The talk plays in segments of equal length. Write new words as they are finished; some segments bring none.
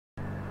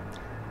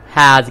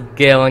How's it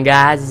going,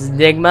 guys? This is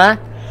Enigma.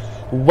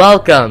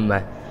 Welcome,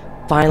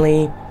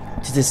 finally,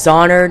 to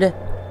Dishonored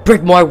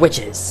Brigmore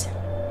Witches.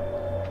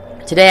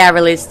 Today I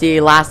released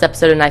the last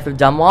episode of Knife of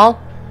Dunwall.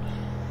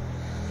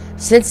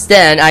 Since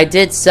then, I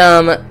did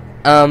some,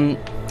 well,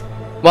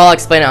 I'll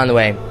explain it on the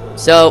way.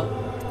 So,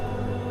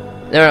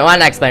 why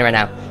not explain it right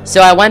now? So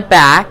I went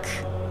back,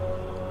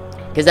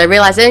 because I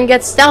realized I didn't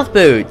get stealth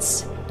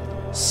boots.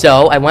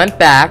 So I went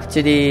back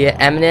to the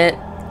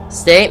Eminent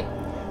State.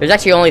 There's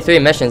actually only 3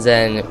 missions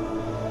in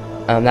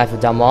Knife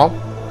of Dunwall.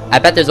 I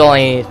bet there's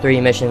only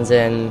 3 missions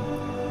in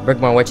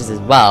Brigmore Witches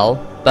as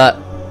well. But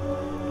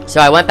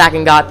so I went back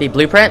and got the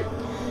blueprint.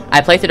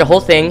 I played through the whole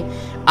thing.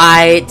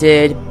 I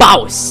did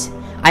boss.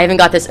 I even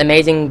got this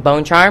amazing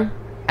bone charm.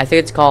 I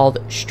think it's called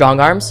Strong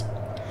Arms.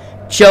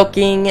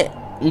 Choking,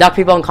 knock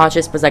people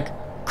unconscious was like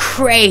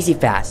crazy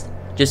fast.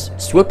 Just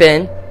swoop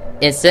in,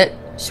 instant,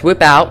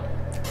 swoop out,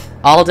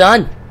 all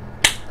done.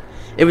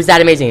 It was that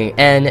amazing.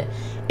 And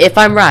if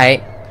I'm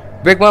right,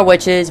 Brigmore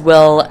Witches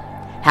will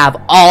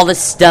have all the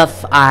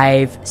stuff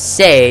I've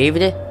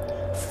saved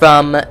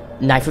from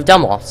Knife of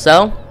Dunwall.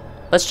 So,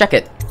 let's check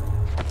it.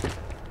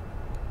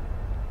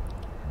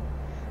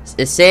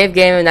 The save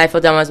game of Knife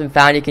of Dunwall has been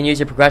found. You can use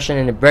your progression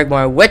in the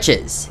Brigmore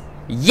Witches.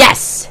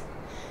 Yes!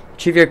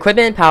 Retrieve your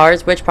equipment and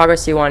powers. Which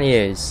progress do you want to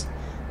use?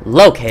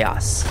 Low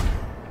chaos.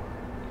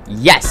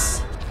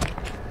 Yes!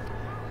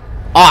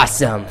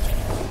 Awesome!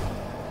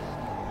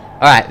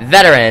 Alright,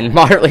 veteran.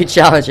 Moderately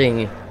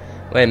challenging.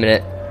 Wait a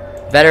minute.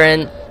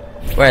 Veteran.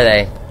 Where are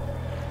they?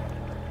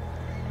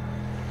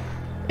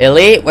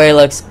 Elite, where he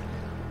looks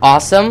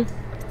awesome.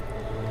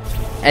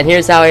 And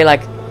here's how he,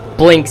 like,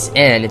 blinks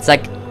in. It's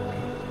like...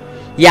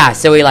 yeah,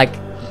 so he, like,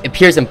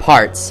 appears in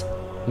parts.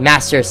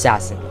 Master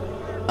Assassin.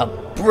 A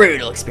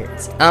brutal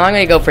experience. I'm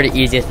gonna go for the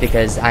easiest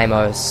because I'm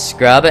a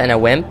scrub and a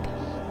wimp.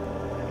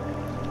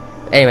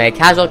 Anyway,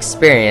 casual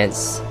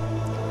experience.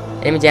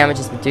 Enemy damage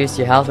is reduced,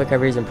 your health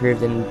recovery is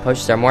improved, and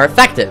potions are more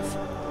effective.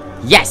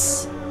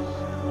 Yes!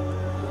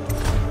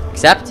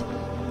 Accept?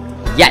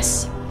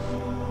 Yes!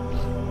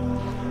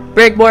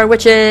 Brigmore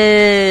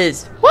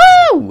Witches!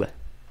 Woo!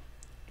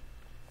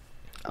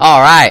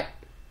 Alright.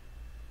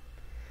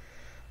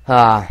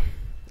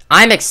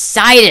 I'm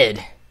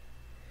excited!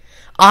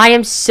 I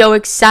am so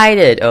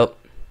excited! Oh.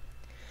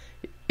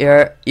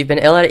 You've been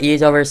ill at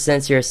ease ever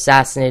since your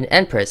assassinated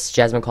Empress.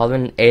 Jasmine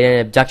Coldbridge aided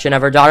an abduction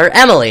of her daughter,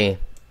 Emily.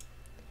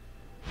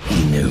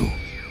 He knew.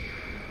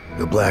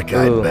 The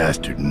black-eyed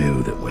bastard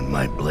knew that when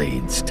my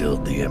blade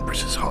stilled the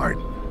Empress's heart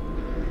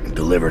and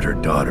delivered her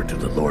daughter to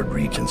the Lord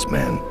Regent's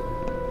men,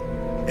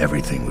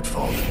 everything would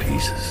fall to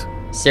pieces.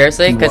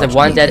 Seriously? Because of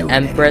one dead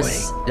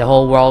Empress, anyway. The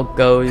whole world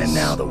goes and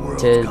now the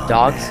world's to gone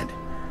dogs? Mad.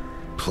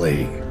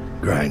 Plague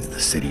grinds the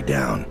city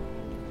down.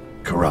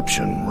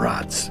 Corruption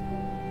rots.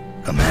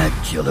 A mad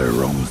killer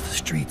roams the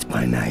streets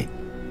by night.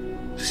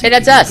 Hey,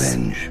 that's us!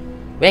 Revenge.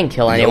 We didn't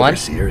kill anyone. The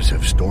overseers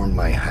have stormed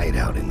my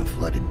hideout in the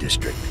flooded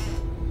district.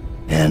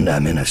 And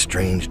I'm in a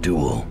strange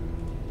duel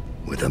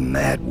with a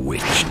mad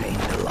witch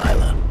named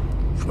Delilah.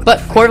 But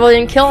Corville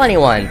didn't kill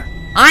anyone.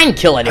 I didn't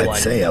kill anyone.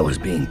 I'd say I was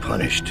being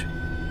punished,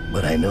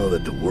 but I know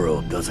that the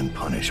world doesn't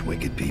punish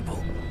wicked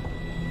people.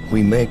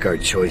 We make our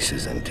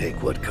choices and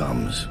take what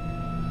comes.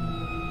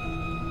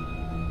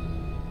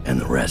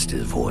 And the rest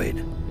is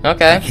void.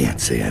 Okay. I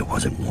can't say I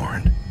wasn't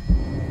warned.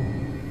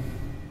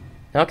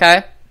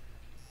 Okay.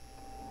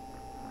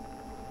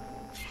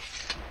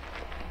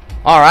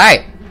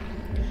 Alright.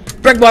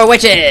 Brigmore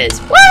Witches!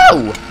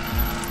 Woo!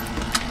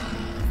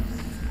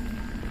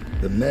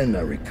 The men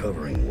are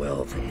recovering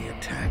well from the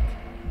attack,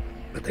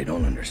 but they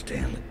don't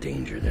understand the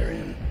danger they're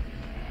in.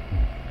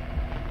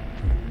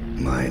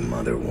 My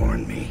mother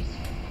warned me.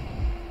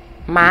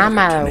 My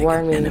mother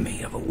warned me.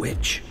 Enemy of a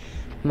witch.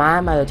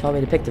 My mother told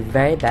me to pick the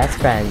very best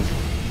friend.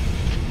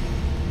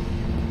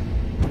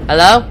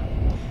 Hello?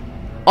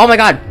 Oh my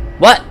god.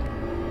 What?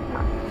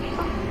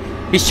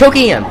 He's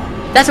choking him.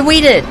 That's what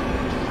we did.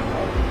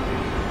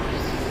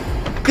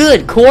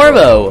 Good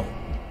Corvo.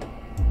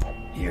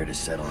 Here to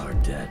settle our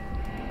debt.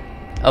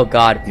 Oh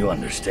god. You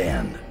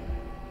understand.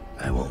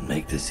 I won't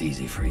make this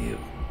easy for you.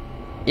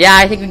 Yeah,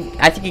 I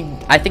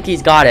think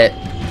he's got it.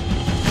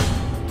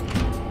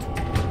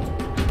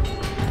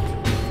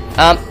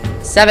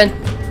 7.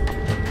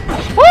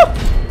 Woo!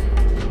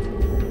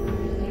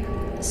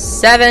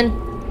 7.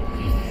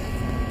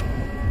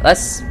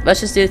 Let's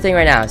just do the thing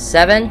right now.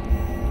 7,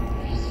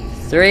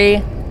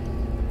 3,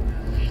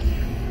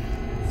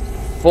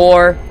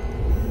 4,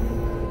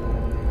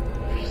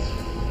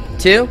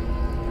 2.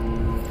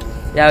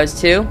 That was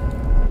 2.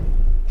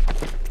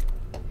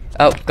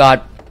 Oh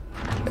god.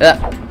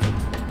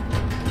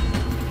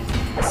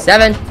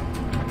 7.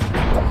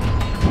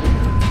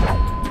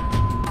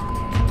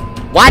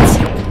 What?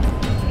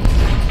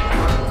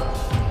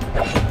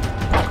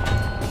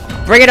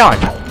 Bring it on.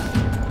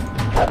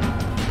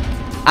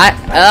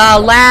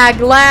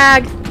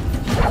 Lag.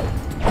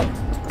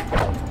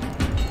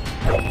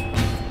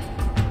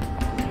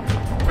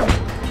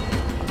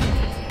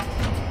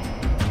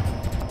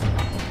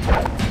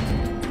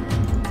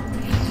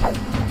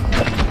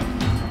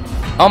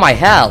 Oh my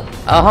hell.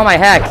 Oh my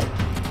heck.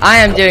 I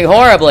am doing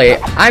horribly.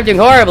 I'm doing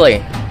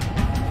horribly.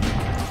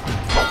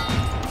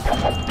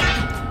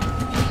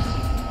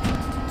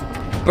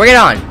 Bring it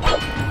on.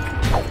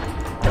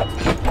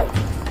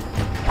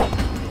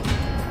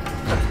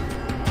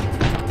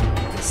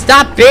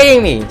 Stop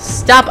beating me.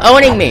 Stop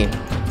owning me.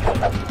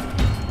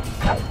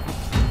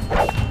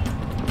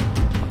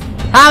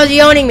 How is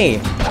he owning me?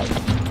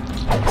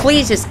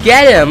 Please just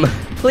get him.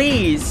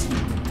 Please.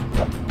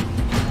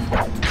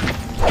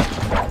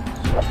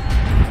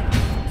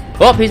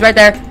 Oh, he's right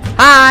there.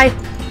 Hi.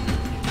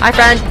 Hi,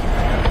 friend.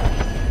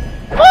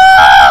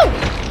 Woo!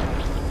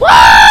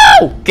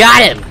 Woo!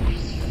 Got him.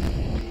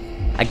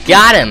 I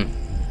got him.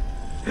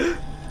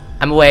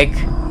 I'm awake.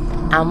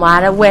 I'm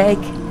wide awake.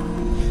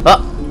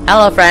 Oh,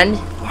 hello, friend.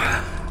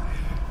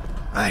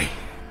 Hi.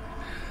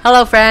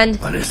 Hello, friend.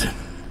 What is it?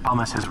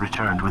 Thomas has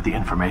returned with the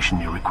information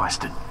you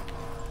requested.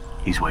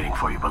 He's waiting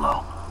for you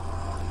below.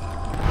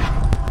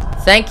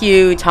 Thank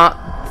you, Tom.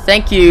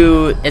 Thank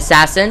you,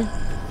 assassin.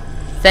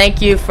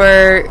 Thank you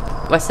for...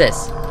 What's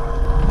this?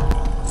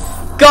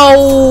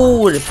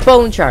 Gold!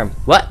 Bone charm.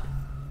 What?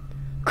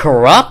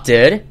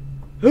 Corrupted?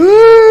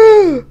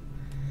 By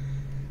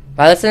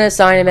listening to the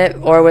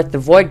assignment or with the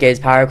void gaze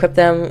power, equip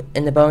them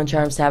in the bone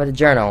charms tab of the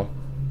journal.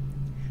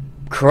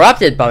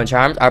 Corrupted bone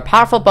charms are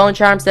powerful bone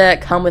charms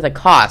that come with a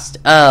cost.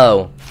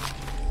 Oh.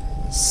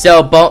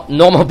 So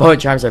normal bone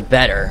charms are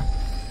better.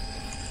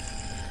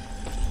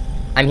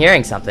 I'm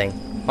hearing something.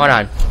 Hold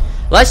on.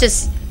 Let's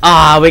just...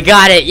 Ah, we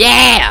got it!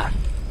 Yeah!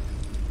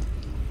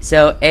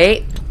 So,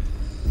 8,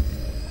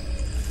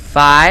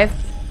 5,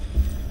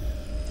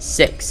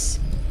 6.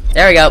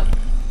 There we go.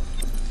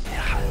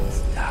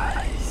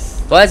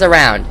 What is a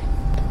round?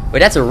 Wait,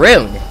 that's a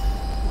rune.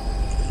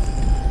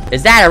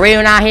 Is that a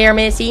rune out here,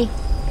 Missy?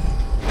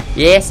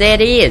 Yes, it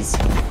is.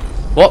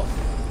 Whoa.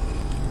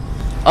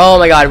 Oh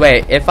my god,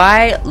 wait. If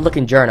I look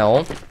in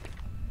journal,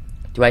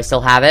 do I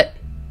still have it?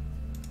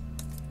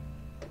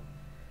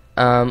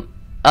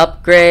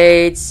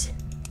 Upgrades.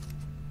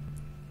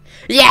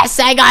 Yes,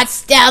 I got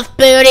stealth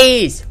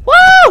booties!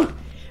 Woo!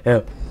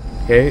 Oh,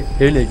 hey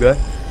nigga.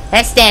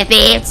 Hey, stealth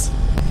boots.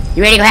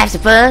 You ready to go have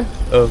some fun?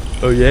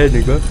 Oh yeah,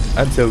 nigga.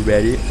 I'm so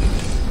ready.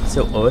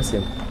 So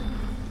awesome.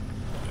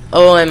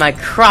 Oh, and my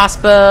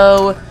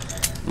crossbow,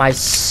 my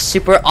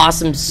super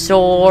awesome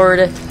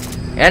sword,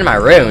 and my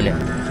rune.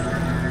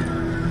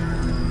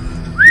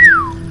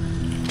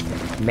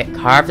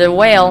 Carved a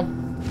whale.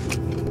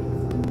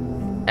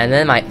 And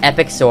then my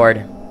epic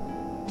sword.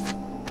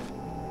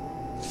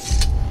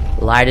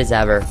 Light as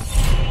ever.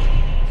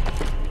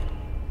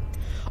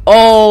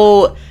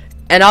 Oh,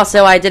 and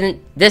also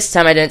this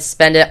time I didn't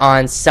spend it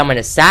on Summon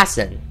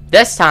Assassin.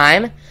 This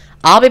time,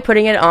 I'll be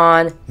putting it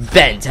on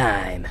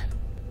bedtime.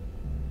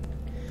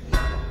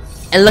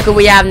 And look what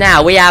we have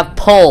now. We have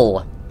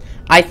Pull.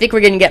 I think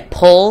we're gonna get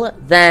Pull,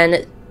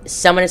 then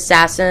Summon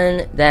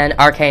Assassin, then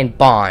Arcane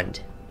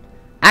Bond.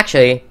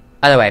 Actually,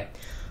 other way.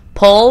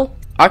 Pull,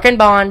 Arcane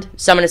Bond,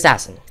 Summon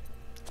Assassin.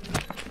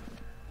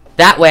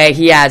 That way,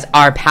 he has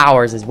our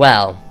powers as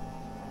well.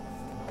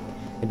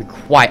 It'd be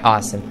quite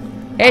awesome.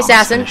 Hey,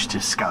 Assassin. Finished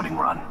his scouting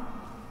run.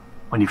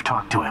 When you've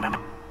talked to him,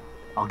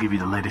 I'll give you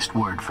the latest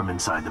word from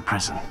inside the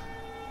prison.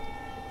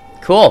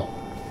 Cool.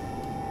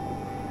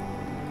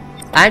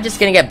 I'm just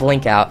gonna get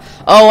Blink out.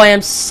 Oh, I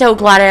am so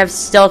glad I have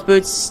Stealth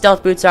Boots.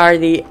 Stealth Boots are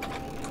the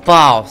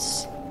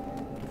boss.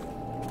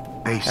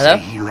 They Hello?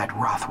 say he let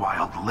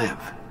Rothwild live.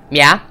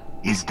 Yeah?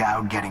 Is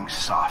Dowd getting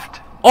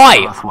soft?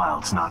 Oi!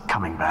 Rothwild's not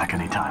coming back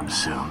anytime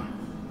soon.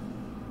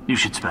 You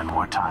should spend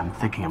more time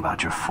thinking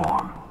about your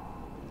form.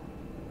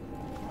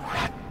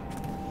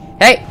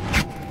 Hey!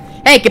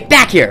 Hey, get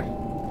back here!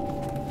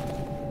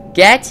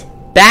 Get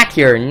back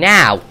here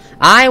now!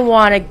 I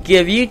want to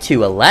give you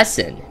two a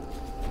lesson.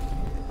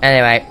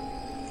 Anyway.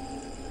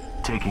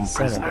 Taking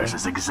prisoners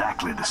is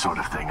exactly the sort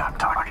of thing I'm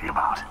talking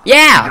about.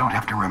 Yeah! You don't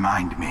have to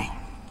remind me.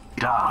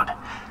 Dowd.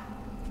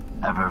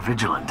 Ever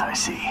vigilant, I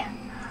see.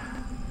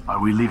 Are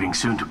we leaving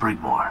soon to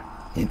Brigmore?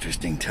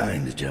 Interesting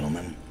times,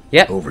 gentlemen.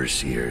 Yep.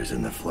 Overseers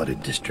in the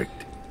flooded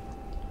district.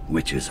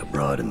 Witches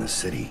abroad in the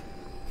city.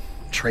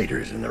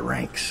 Traitors in the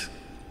ranks.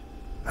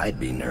 I'd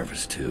be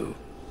nervous too.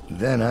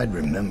 Then I'd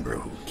remember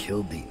who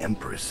killed the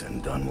Empress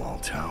in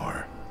Dunwall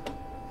Tower.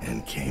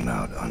 And came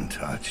out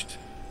untouched.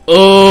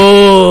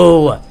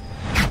 Ooh!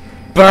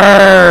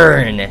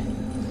 Burn!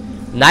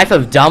 Knife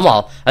of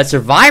Dunwall, a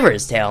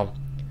survivor's tale.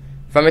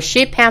 From a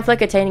sheep pamphlet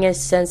containing a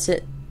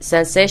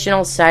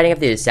sensational sighting of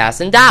the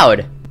assassin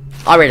Dowd.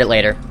 I'll read it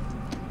later.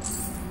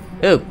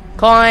 Ooh,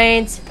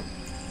 coins.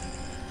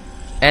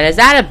 And is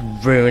that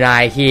a rune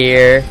I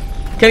hear?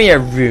 Come here,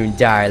 rune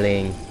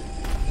darling.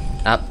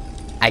 Oh,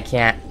 I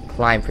can't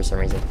climb for some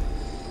reason.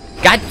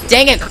 God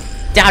dang it!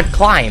 Dowd,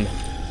 climb!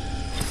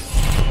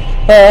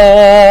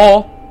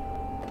 Oh!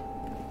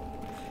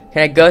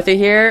 Can I go through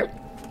here?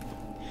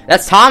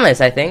 That's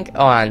Thomas, I think.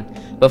 Hold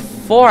on.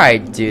 Before I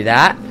do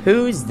that,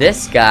 who's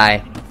this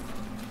guy?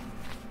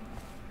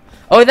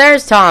 Oh,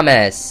 there's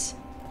Thomas.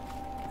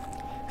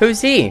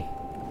 Who's he?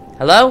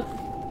 Hello?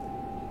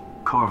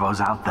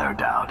 Corvo's out there,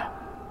 Dowd.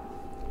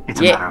 It's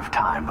a matter of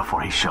time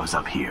before he shows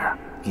up here.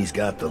 He's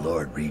got the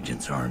Lord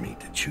Regent's army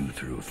to chew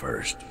through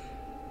first.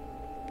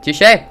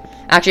 Touche.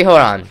 Actually, hold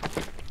on.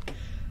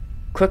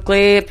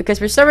 Quickly, because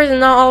for some reason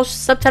not all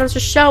subtitles are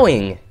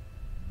showing.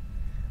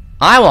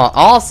 I want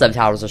all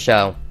subtitles to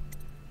show.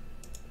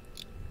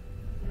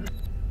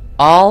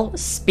 All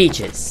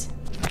speeches.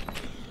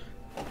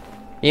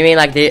 You mean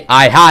like the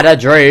I had a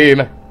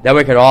dream that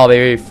we could all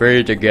be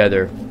free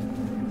together.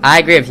 I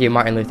agree with you,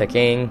 Martin Luther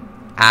King.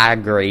 I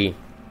agree.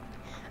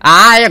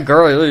 I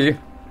agree.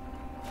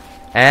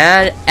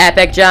 And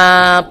epic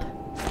jump.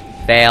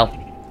 Fail.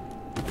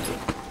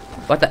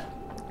 What the?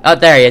 Oh,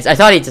 there he is. I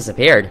thought he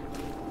disappeared.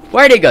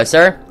 Where'd he go,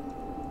 sir?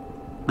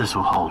 This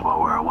will hold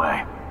while we're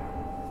away.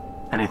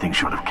 Anything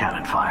short of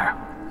cannon fire.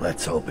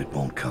 Let's hope it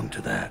won't come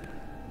to that.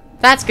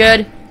 That's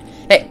good.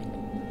 Hey,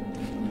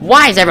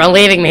 why is everyone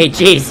leaving me?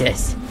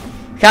 Jesus.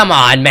 Come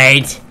on,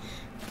 mate.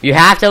 You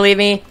have to leave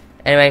me?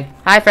 Anyway,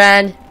 hi,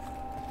 friend.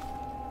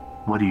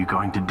 What are you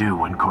going to do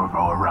when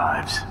Corvo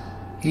arrives?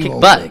 He Kick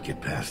won't butt. make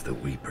it past the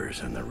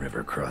Weepers and the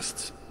river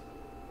crusts.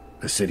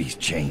 The city's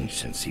changed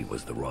since he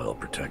was the royal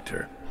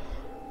protector.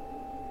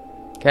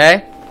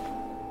 Okay.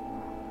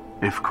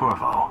 If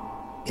Corvo,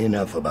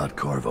 Enough about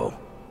Corvo.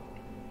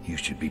 You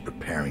should be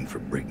preparing for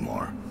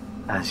Brigmore.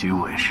 as you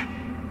wish.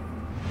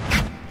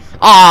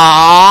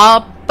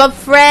 Aww, but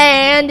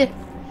friend!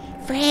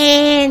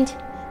 Friend!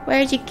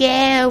 Where'd you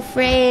go,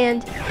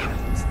 friend?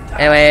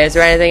 Anyway, is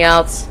there anything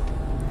else?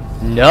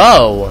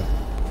 No!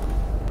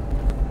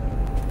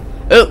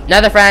 Ooh,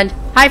 another friend!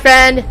 Hi,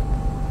 friend!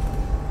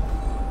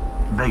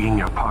 Begging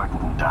your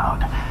pardon,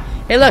 Dowd.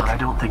 Hey, look! But I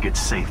don't think it's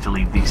safe to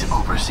leave these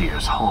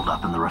overseers holed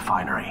up in the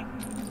refinery.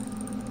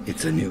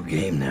 It's a new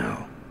game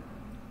now.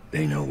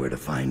 They know where to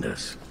find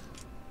us.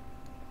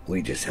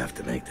 We just have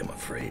to make them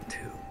afraid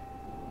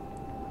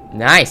to.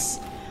 Nice.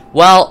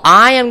 Well,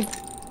 I am...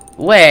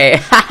 Wait.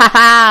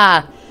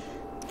 Ha.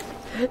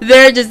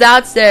 They're just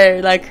out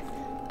there, like...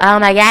 Oh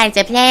my god, it's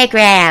a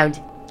playground.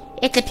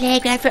 It's a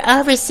playground for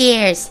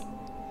overseers.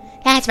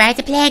 That's right, it's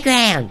a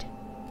playground.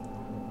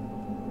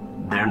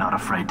 They're not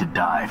afraid to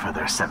die for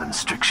their 7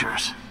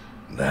 strictures.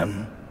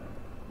 Them?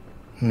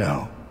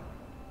 No.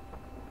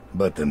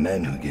 But the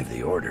men who give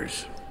the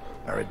orders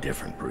are a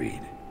different breed.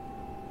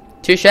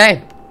 Touche.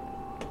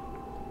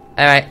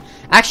 Alright.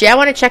 Actually, I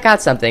want to check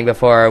out something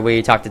before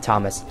we talk to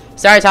Thomas.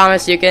 Sorry,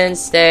 Thomas, you can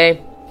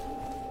stay.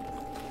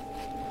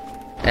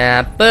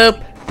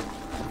 Boop.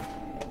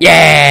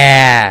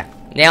 Yeah!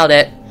 Nailed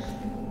it.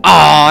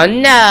 Oh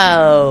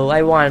no!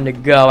 I wanted to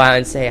go out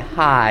and say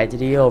hi to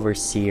the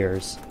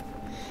overseers.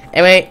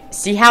 Anyway,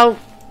 see how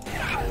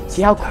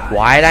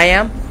quiet I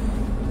am?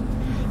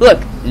 Look,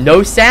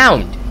 no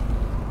sound.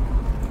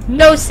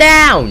 No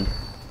sound!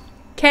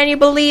 Can you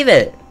believe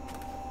it?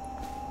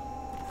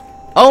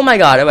 Oh my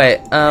god,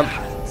 wait,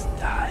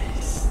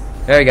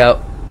 there we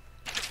go.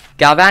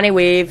 Galvani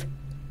weave.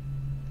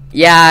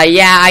 Yeah,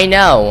 I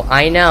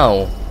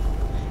know.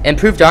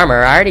 Improved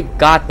armor, I already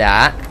got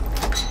that.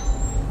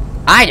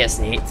 I just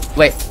need,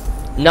 wait,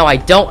 no I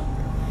don't.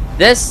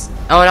 This,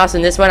 oh and also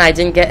in this one I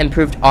didn't get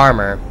improved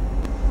armor.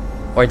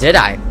 Or did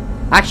I?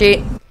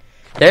 Actually,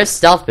 there's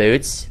stealth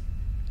boots.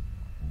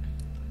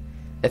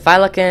 If I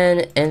look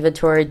in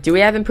inventory, do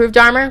we have improved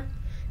armor?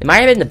 It might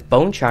have been the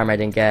bone charm I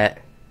didn't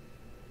get.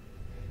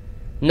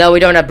 No, we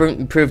don't have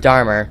improved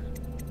armor.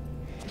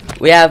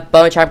 We have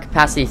bone charm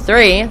capacity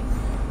 3,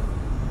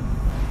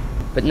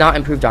 but not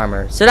improved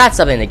armor. So that's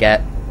something to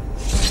get.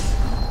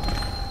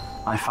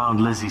 I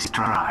found Lizzie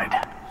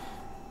Stride.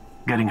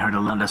 Getting her to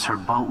lend us her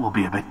boat will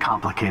be a bit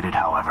complicated,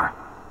 however.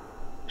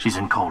 She's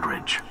in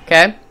Coldbridge.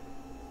 Okay.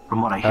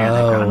 From what I hear,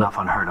 they've got enough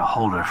on her to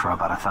hold her for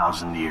about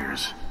 1,000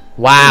 years.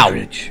 Wow.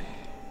 Coldbridge,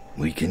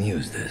 we can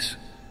use this.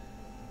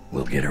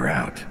 We'll get her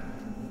out.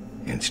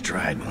 And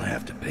Stride will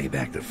have to pay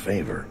back the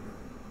favor.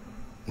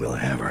 We'll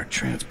have our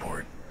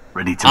transport.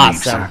 Ready to leave,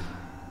 Awesome. sir?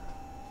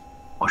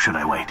 Or should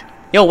I wait?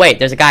 Yo, wait,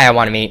 there's a guy I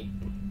want to meet.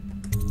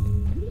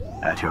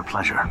 At your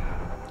pleasure.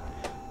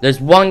 There's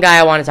one guy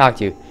I want to talk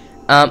to.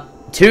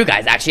 2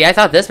 guys, actually. I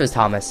thought this was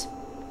Thomas.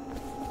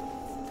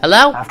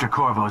 Hello? After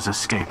Corvo's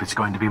escape, it's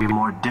going to be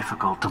more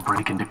difficult to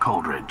break into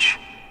Coldbridge.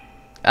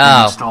 They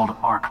Oh. installed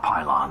arc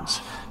pylons,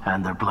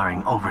 and they're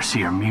blaring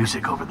overseer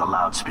music over the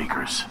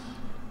loudspeakers.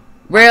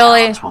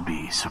 Really? Pylons will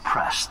be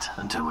suppressed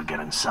until we get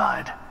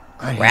inside.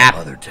 I Crap.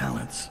 have other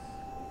talents.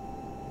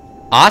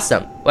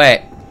 Awesome.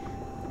 Wait.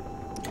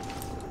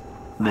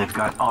 They've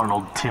got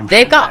Arnold Timford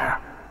They've got- there.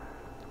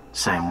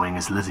 Same wing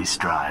as Lizzie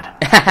Stride.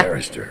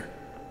 Barrister.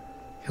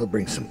 He'll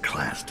bring some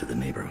class to the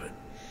neighborhood.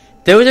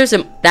 Those are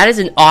some. That is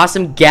an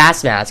awesome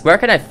gas mask. Where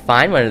can I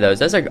find one of those?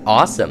 Those are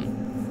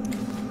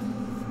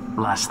awesome.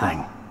 Last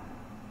thing.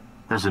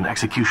 There's an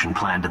execution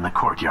planned in the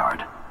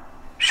courtyard.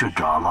 Should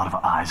draw a lot of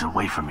eyes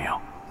away from you.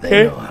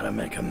 They know how to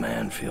make a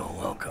man feel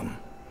welcome.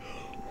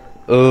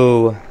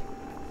 Ooh.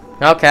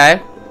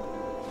 Okay.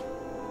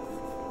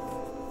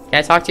 Can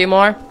I talk to you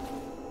more?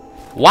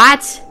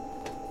 What?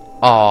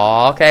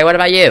 Oh, okay. What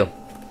about you?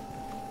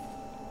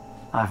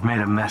 I've made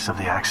a mess of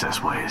the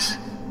access ways,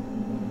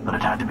 but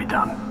it had to be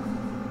done.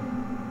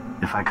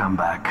 If I come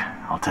back,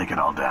 I'll take it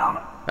all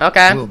down.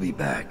 Okay. We'll be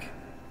back.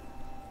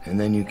 And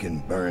then you can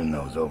burn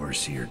those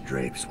overseer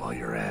drapes while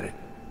you're at it.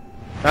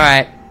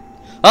 Alright.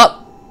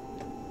 Oh!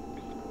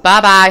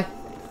 Bye-bye.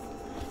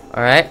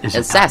 Alright, Is it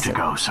time assassin. to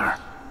go, sir?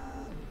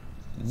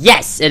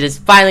 Yes, it is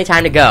finally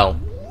time to go.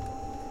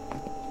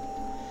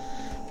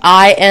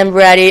 I am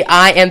ready.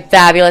 I am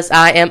fabulous.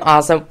 I am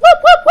awesome. Whoop,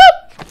 whoop,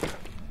 whoop.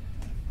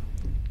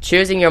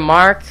 Choosing your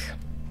mark.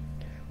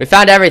 We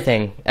found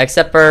everything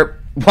except for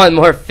one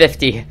more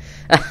 50.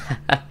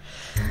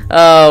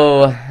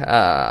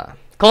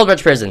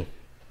 Coldbridge prison.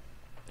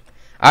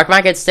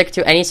 Arcmine can stick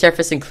to any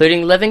surface,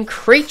 including living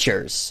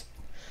creatures.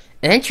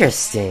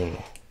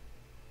 Interesting.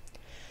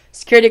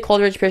 Security at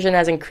Coldbridge prison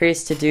has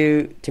increased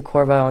due to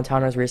Corvo and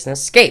Tano's recent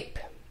escape.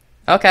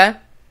 Okay.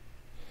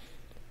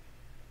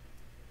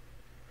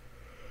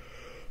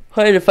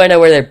 I need to find out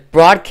where they're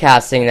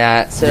broadcasting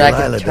that so that I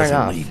can turn it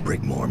off. Delilah doesn't leave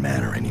Brigmore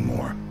Manor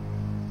anymore.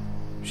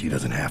 She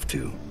doesn't have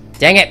to.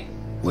 Dang it!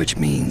 Which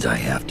means I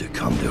have to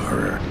come to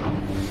her.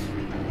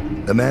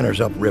 The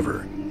manor's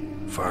upriver,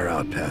 far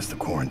out past the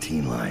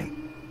quarantine line.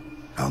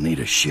 I'll need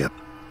a ship.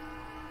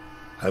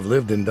 I've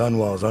lived in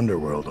Dunwall's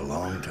underworld a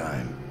long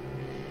time.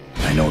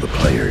 I know the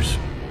players,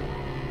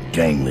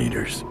 gang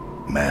leaders,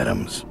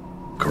 madams,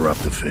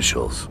 corrupt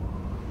officials.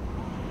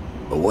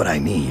 But what I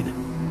need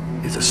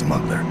is a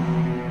smuggler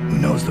who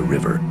knows the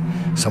river,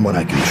 someone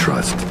I can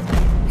trust.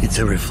 It's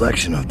a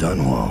reflection of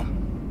Dunwall,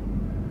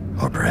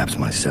 or perhaps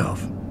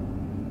myself.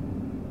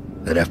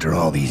 That after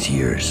all these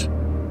years,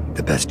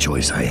 the best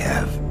choice I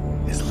have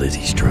is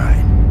Lizzie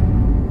Stride.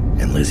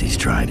 And Lizzie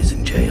Stride is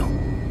in jail.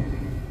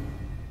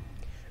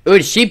 Ooh,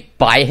 did she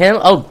bite him?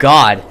 Oh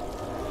god.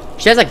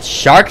 She has like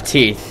shark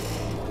teeth.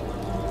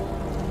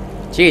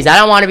 Jeez, I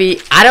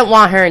don't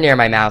want her near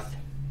my mouth.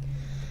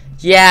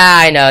 Yeah,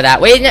 I know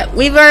that. We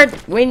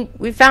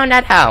found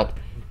that out.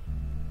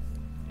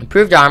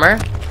 Improved armor.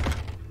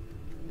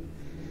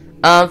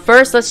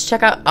 First let's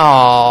check out.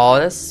 Oh,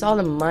 this is all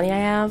the money I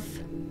have.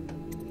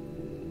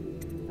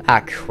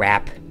 Ah,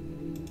 crap.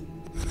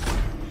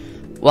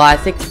 Well, I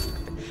think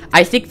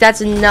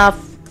that's enough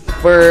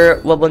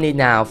for what we'll need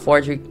now.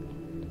 Forgery.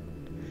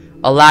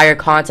 Allow your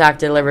contact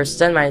to deliver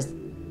stun mines.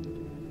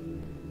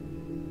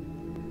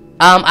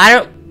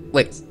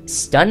 Wait,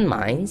 stun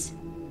mines?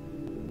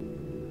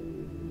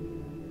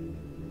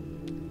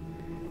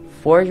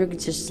 Forgery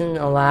consistent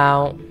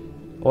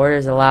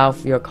orders allow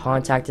for your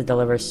contact to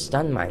deliver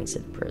stun mines to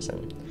the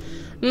prison.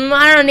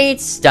 I don't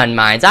need stun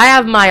mines. I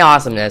have my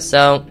awesomeness,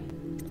 so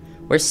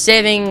we're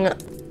saving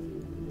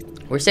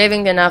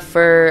enough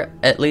for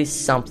at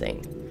least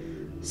something.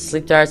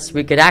 Sleep darts,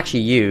 we could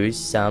actually use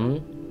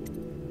some.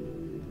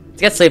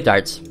 Let's get sleep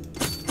darts.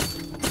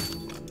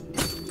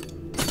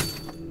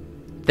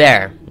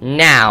 There.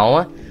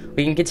 Now,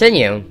 we can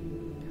continue.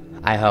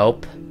 I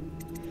hope.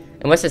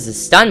 And what's this? A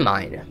stun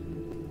mine.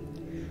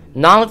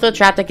 Non-lethal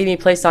trap that can be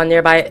placed on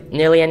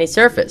nearly any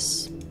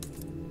surface.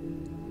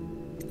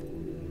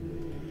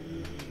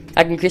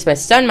 I can increase my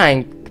stun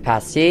mine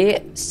capacity.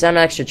 Stun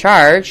mine extra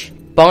charge.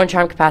 Bone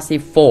charm capacity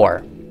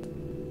 4.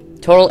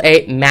 Total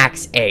 8,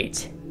 max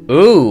 8.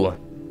 Ooh.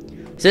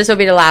 So this will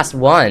be the last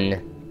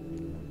one.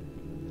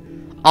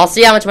 I'll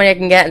see how much money I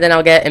can get, and then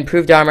I'll get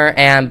improved armor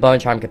and bone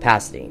charm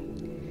capacity.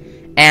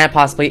 And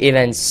possibly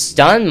even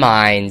stun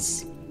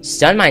mines.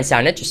 Stun mines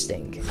sound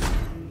interesting.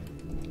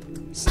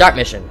 Start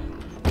mission.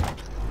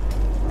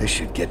 This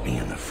should get me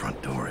in the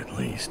front door at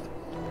least.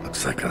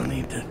 Looks like I'll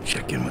need to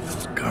check in with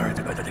those guards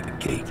by the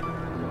gate.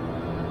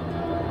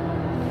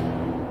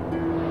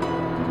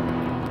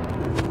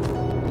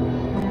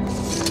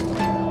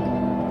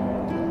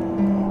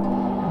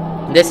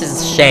 This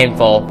is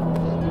shameful.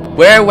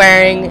 We're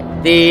wearing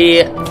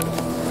a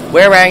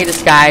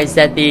disguise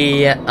that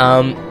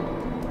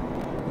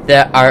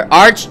our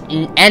arch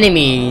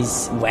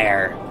enemies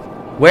wear.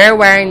 We're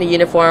wearing the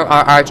uniform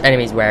our arch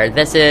enemies wear.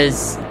 This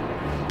is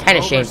kind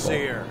of shameful.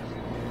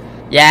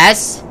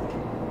 Yes,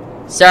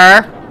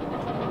 sir.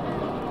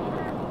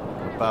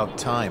 About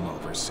time,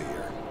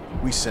 Overseer.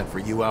 We sent for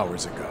you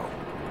hours ago.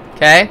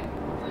 Okay.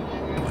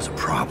 There was a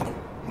problem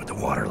with the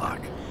waterlock.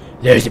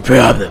 There's a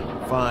problem.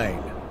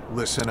 Fine.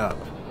 Listen up.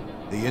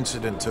 The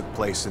incident took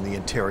place in the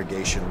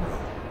interrogation room.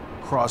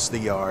 Cross the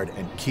yard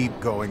and keep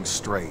going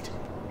straight.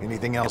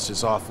 Anything else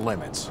is off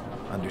limits.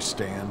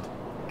 Understand?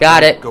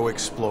 Got it. Go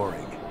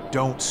exploring.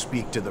 Don't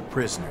speak to the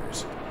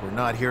prisoners. We're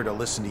not here to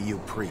listen to you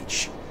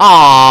preach.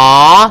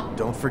 Aww.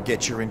 Don't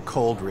forget you're in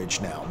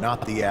Coldbridge now,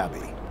 not the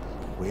Abbey.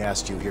 We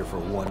asked you here for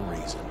one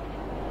reason.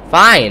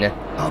 Fine.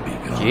 I'll be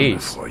gone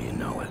before you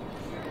know it.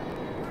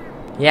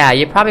 Yeah,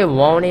 you probably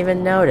won't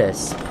even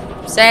notice.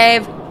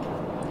 Save.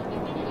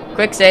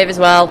 Quick save as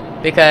well,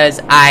 because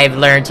I've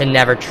learned to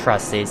never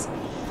trust these.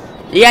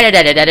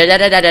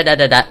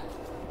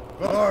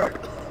 Guard!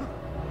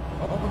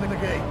 Open the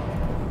gate.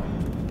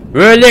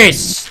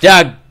 Release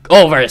the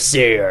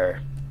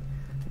Overseer.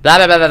 Blah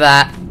blah blah blah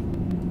blah.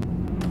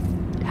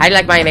 How do you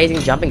like my amazing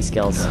jumping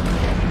skills?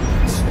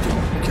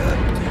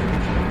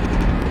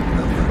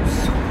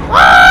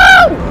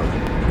 Woo!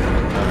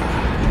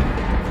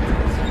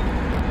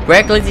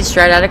 Brick leads you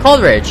straight out of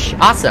Coldbridge.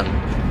 Awesome.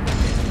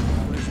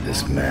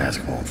 This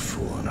mask won't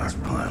fool an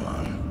arc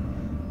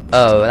pylon.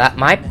 Oh, that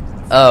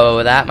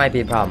might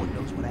be a problem.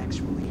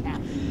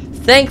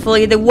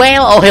 Thankfully, the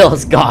whale oil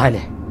is gone.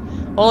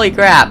 Holy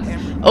crap.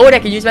 Oh, and I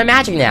can use my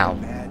magic now.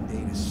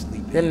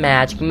 The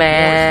magic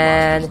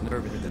man.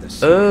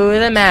 Oh,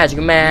 the magic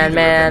man,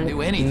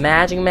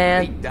 Magic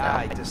man.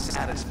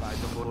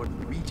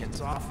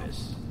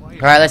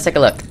 Alright, let's take a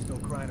look.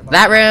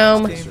 That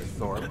room.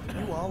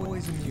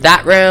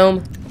 That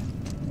room.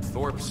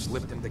 Thorpe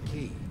slipped him the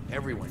key.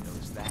 Everyone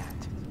knows that.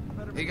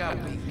 He got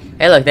weak.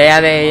 Hey, look, they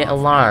have a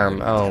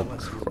alarm. Oh,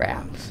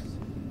 crap.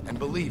 And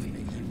believe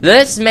me,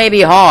 This may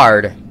be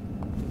hard.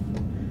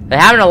 They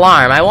have an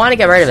alarm. I want to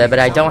get rid of it, but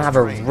I don't have a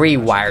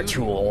rewire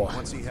tool.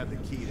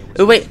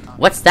 Oh, wait.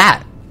 What's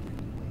that?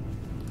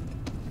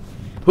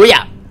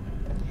 Hoo-yah!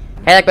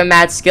 Hey, like my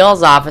mad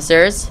skills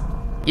officers.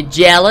 You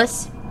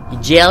jealous? You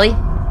jelly?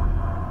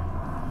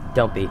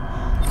 Don't be.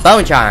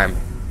 Bone charm.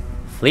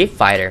 Fleet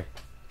fighter.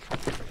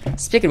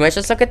 Speaking of which,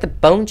 let's look at the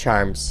bone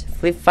charms.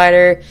 Fleet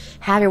fighter,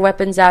 have your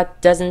weapons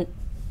out, doesn't...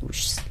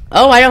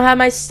 Oh, I don't have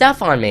my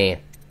stuff on me.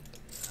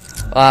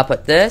 Well, I'll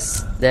put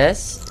this.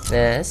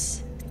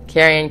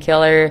 Carrion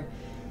killer.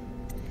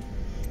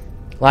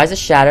 Lies a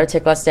shadow,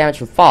 take less damage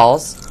from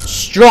falls.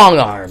 Strong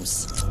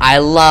arms. I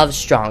love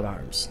strong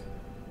arms.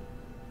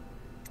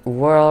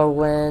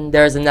 Whirlwind.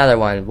 There's another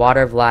one.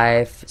 Water of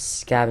life.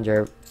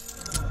 Scavenger.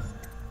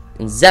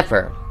 And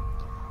Zephyr.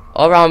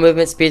 Overall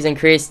movement speed is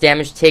increased.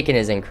 Damage taken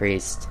is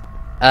increased.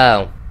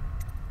 Oh.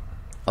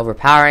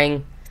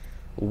 Overpowering.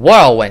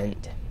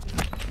 Whirlwind.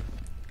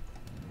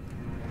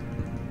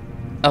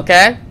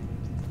 Okay.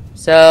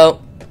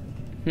 So.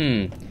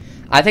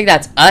 I think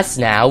that's us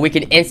now. We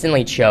can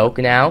instantly choke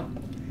now.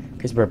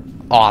 Because we're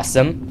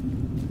awesome.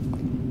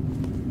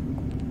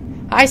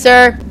 Hi,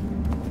 sir.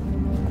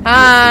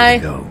 Hi.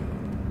 Go.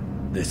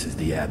 This is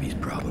the Abbey's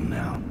problem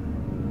now.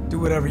 Do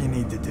whatever you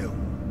need to do.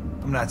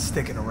 I'm not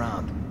sticking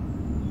around.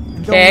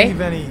 And don't Okay.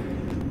 leave any,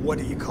 what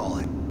do you call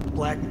it,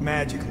 black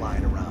magic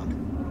lying around.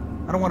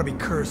 I don't want to be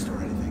cursed or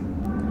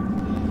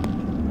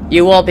anything.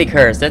 You won't be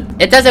cursed.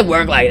 It doesn't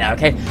work like that,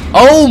 okay?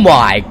 Oh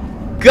my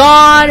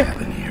god! What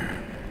happened here?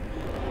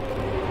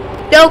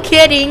 No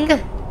kidding!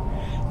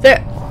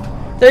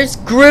 There's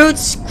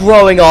Groots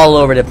growing all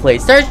over the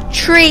place. There's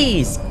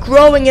trees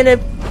growing in a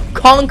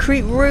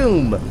concrete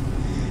room.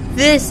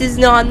 This is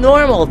not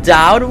normal,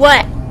 dude.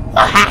 What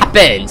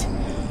happened?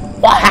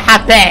 What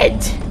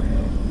happened?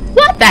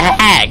 What the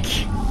heck?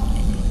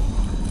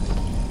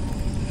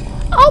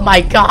 Oh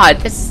my god,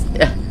 this...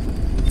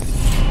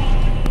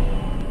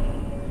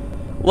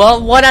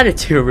 Well, 1 out of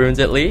 2 runes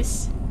at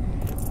least.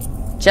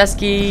 Chest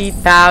key,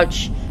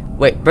 pouch.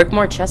 Wait,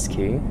 Brigmore chest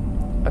key.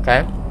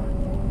 Okay.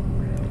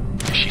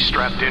 Is she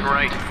strapped in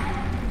right?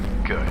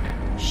 Good.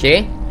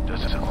 She?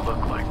 Doesn't look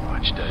like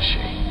much, does she?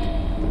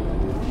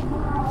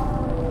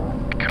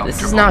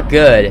 This is not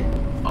good.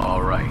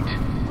 Alright,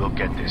 we'll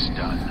get this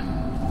done.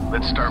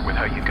 Let's start with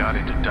how you got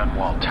into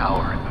Dunwall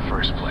Tower in the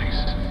first place.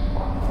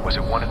 Was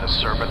it one of the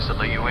servants that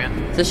let you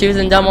in? So she was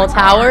in Dunwall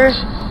Tower?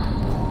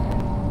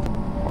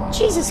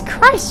 Jesus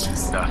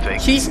Christ. Nothing.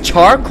 She's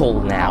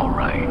charcoal now.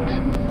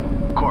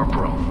 Alright.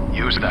 Corporal,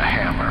 use the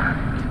hammer.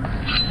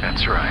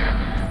 That's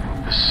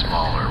right. The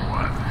smaller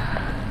one.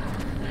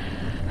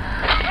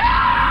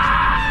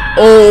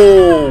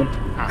 Oh,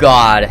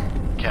 God.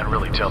 Can't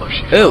really tell if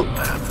she Ooh. felt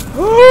that.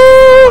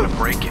 Want to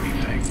break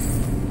anything?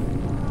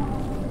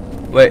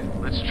 Wait.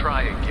 Let's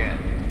try again.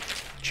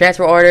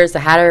 Transfer orders. The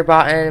Hatter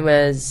brought in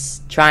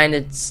was trying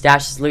to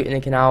stash his loot in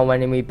the canal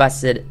when we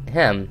busted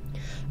him.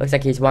 Looks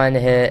like he's wanting to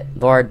hit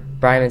Lord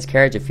Bryman's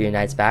carriage a few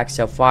nights back.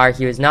 So far,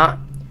 he was not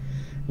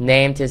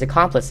named his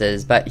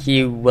accomplices, but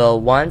he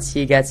will once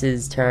he gets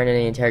his turn in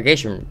the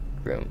interrogation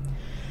room.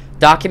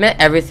 Document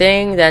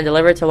everything, then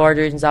deliver it to Lord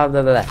Regent's blah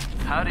blah blah.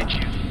 How did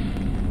you...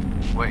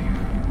 Wait.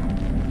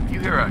 You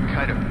hear a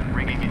kind of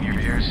ringing in your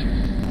ears?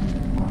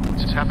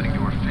 What's happening to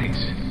her face?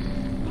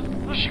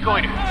 Is she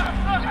going to... Oh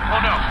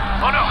no!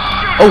 Oh no!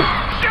 Shoot her!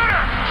 Shoot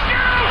her!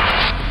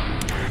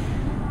 Shoot!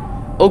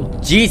 Oh,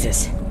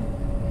 Jesus.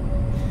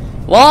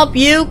 Well,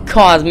 you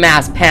cause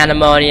mass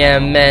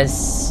pandemonium,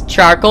 Miss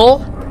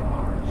Charcoal.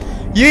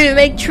 You even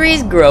make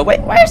trees grow.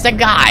 Wait, where's the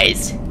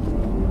guys?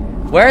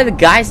 Where are the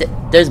guys?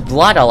 There's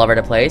blood all over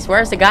the place.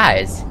 Where's the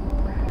guys?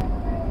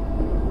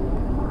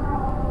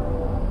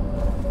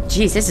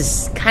 Jeez, this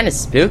is kind of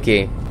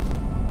spooky.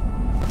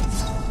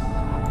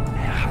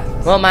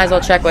 Well, might as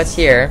well check what's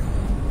here.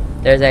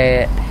 There's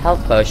a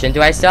health potion.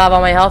 Do I still have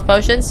all my health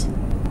potions?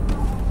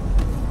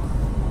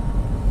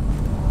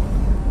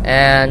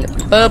 And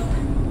boop.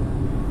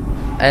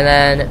 And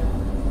then...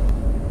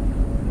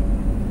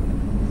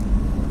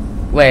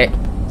 Wait.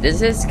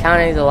 This is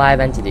counting as a live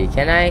entity.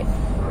 Can I...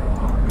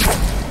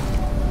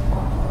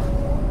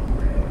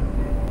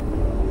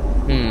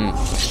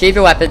 Sheathe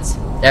your weapons.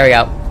 There we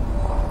go.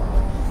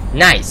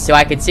 Nice. So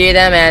I can see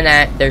them and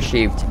they're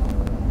sheathed.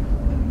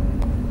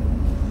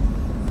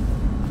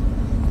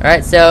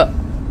 Alright, so...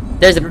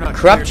 There's a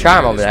corrupt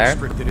charm over there.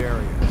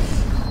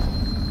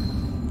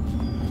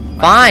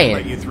 Fine.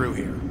 Let you through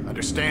here.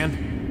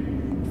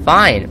 Understand?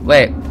 Fine.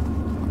 Wait.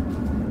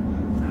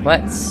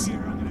 What's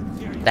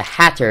the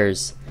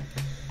Hatters?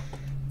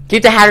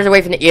 Keep the Hatters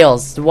away from the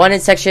eels. The one in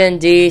Section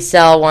D,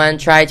 Cell 1,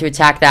 tried to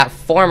attack that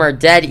former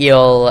dead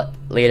eel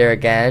leader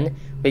again.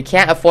 We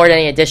can't afford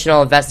any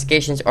additional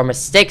investigations or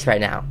mistakes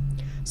right now.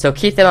 So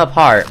keep them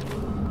apart.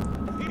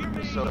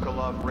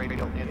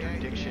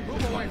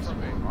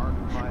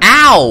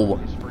 Ow!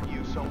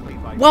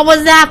 What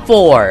was that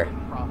for?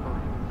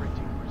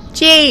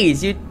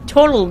 Jeez, you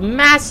total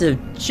massive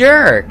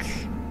jerk.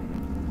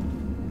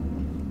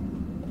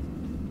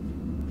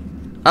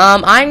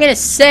 I'm gonna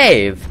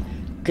save,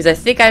 because I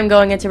think I'm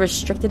going into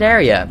restricted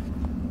area.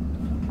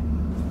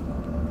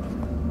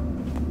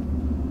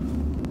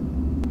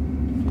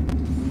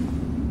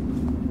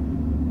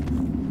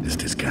 This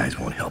disguise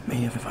won't help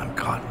me if I'm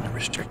caught in a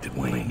restricted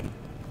wing.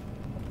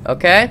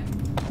 Okay.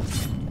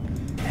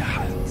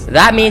 So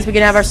that means we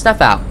can have our stuff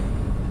out.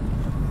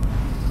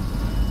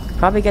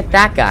 Probably get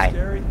that guy.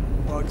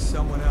 Bug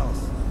someone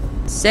else.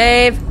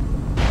 Save.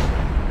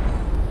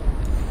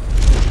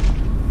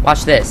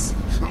 Watch this.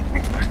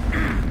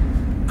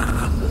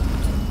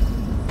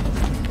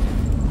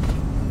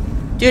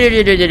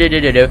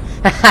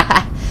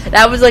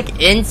 That was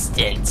like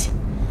instant.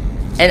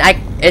 And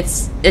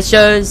it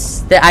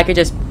shows that I could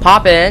just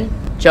pop in,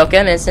 choke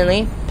him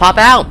instantly, pop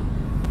out.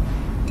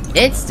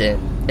 Instant.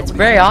 It's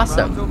very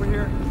awesome.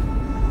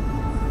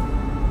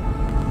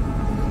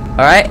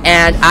 Alright,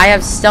 and I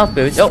have stealth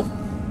boots. Oh.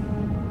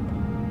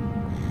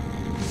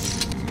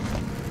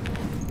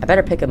 I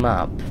better pick him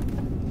up.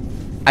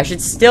 I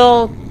should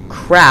still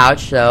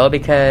crouch though,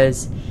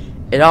 because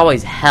it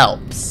always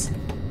helps.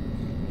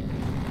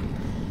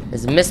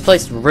 There's a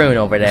misplaced rune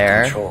over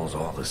there. Controls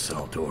all the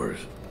cell doors.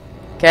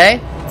 Okay.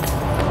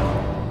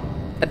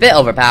 A bit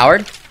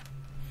overpowered.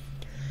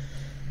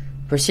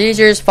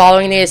 Procedures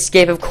following the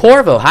escape of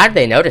Corvo. How did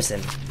they notice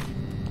him?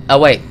 Oh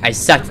wait, I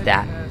sucked at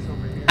that.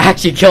 I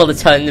actually killed a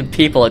ton of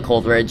people at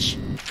Coldbridge.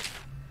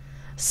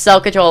 Cell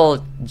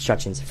control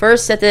instructions.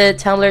 First, set the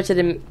tumbler to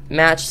the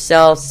match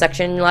cell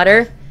section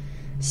letter.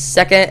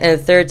 Second and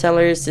third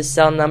tumblers to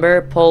cell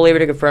number. Pull lever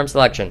to confirm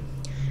selection.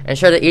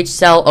 Ensure that each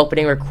cell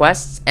opening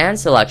requests and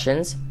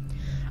selections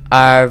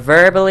are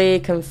verbally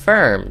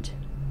confirmed.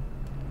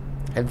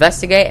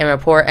 Investigate and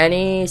report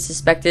any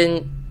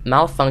suspected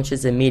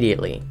malfunctions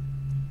immediately.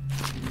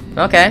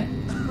 Okay.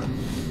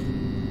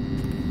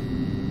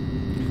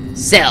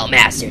 Cell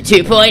Master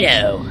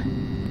 2.0.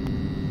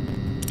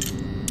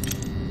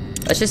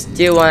 Let's just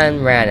do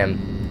one random.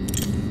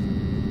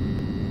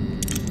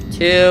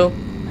 2.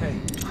 Hey,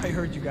 I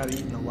heard you got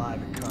eaten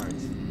alive at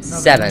cards.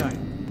 7. Night.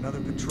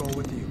 Another patrol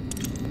with you.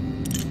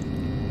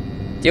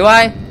 Do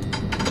I?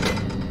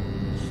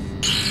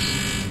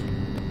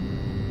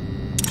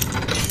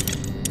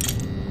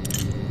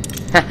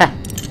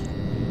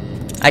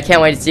 I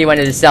can't wait to see when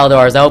the cell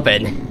doors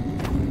open.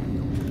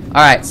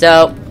 Alright,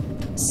 so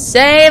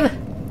save.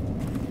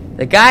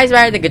 The guys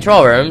right at the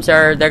control rooms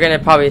they're gonna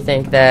probably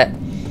think that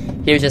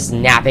he was just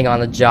napping on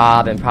the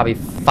job and probably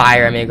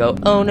fire me and go,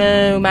 oh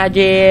no, my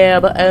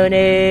job, oh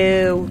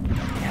no.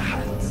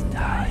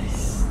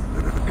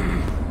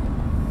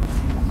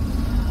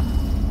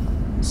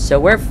 So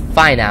we're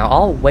fine now.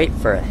 I'll wait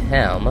for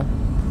him.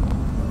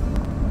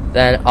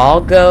 Then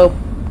I'll go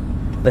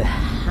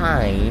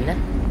behind.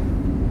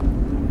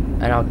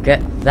 And I'll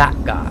get that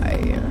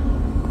guy.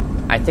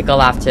 I think I'll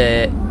have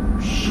to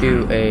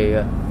shoot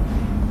a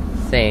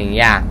thing.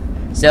 Yeah.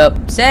 So,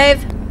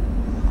 save.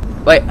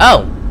 Wait,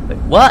 oh. Wait,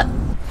 what?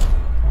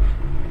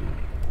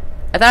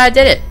 I thought I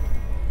did it.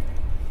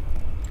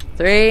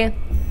 3,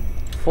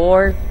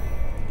 4,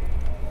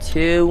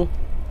 2.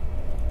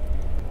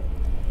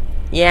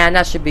 Yeah,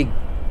 that should be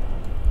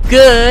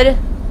good.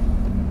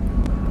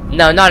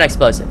 No, not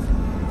explosive.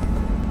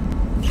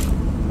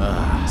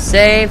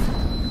 Save.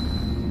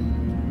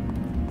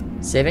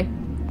 Saving.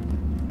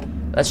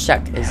 Let's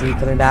check. Is he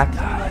coming back?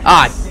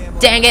 Ah,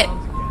 dang it!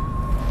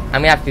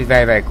 I'm gonna have to be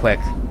very, very quick.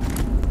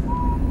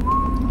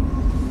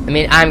 I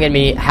mean, I'm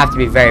gonna have to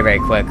be very, very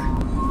quick.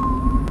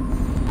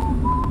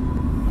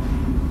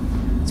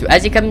 So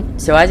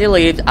as he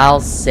leaves,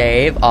 I'll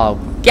save. I'll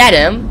get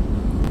him,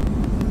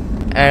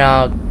 and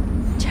I'll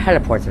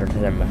teleport to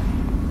him.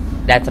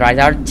 That's right,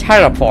 I'll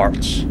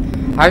teleport.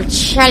 I'll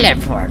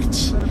teleport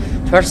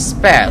to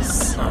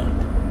space.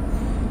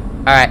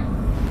 Alright.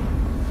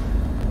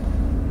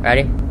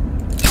 Ready?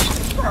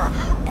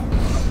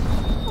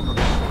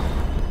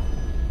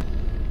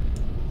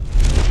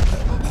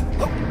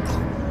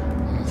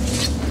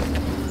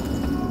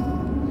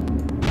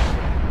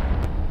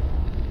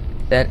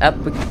 Then up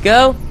we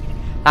go.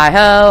 Hi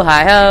ho,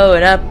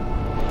 and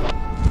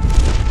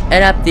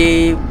up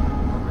the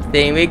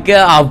thing we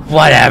go. Oh,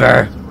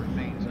 whatever.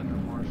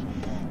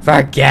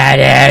 Forget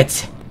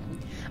it.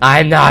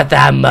 I'm not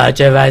that much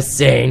of a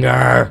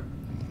singer.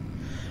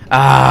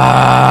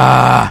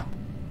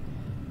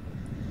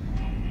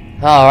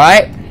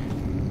 Alright.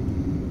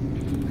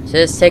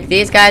 Just take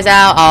these guys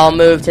out. I'll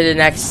move to the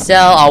next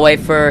cell. I'll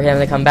wait for him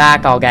to come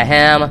back. I'll get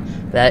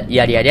him. That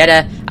yada yada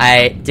yada.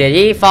 Did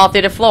he fall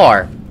through the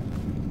floor?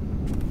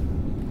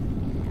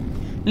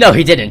 No,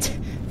 he didn't.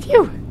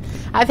 Phew.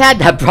 I've had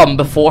that problem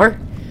before.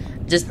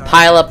 Just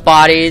pile up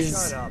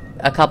bodies.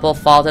 A couple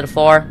fall to the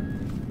floor.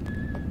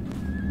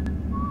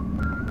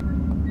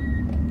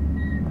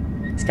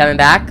 He's coming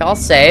back. I'll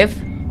save.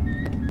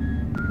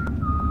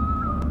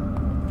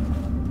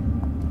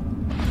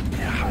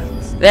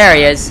 There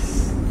he is.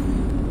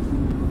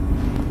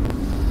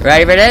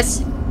 Ready for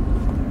this?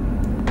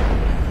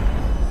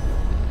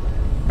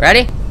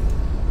 Ready?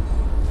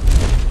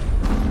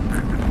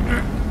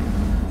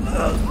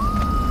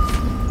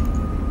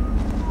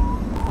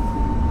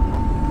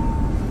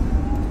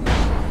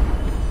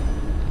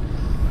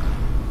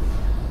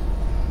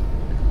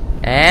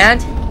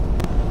 And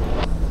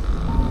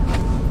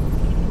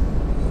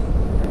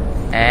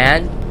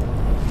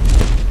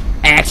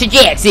Action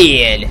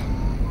Jackson!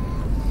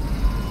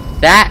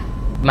 That,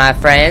 my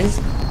friends,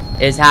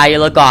 is how you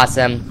look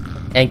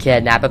awesome and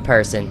kidnap a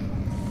person.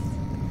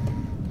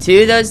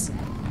 Two of those,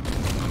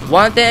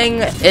 one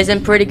thing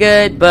isn't pretty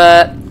good,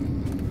 but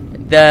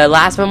the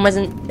last one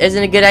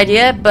isn't a good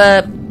idea,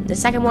 but the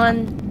second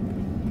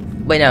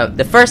one, wait no,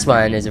 the first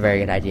one is a very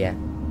good idea.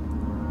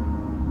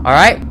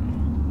 Alright,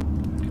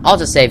 I'll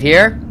just save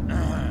here,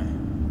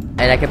 and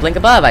I can blink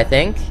above, I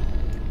think.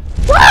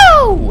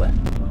 Woo!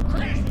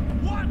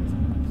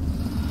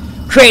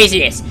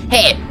 Craziness!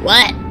 Hey,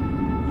 what?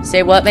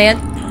 Say what, man?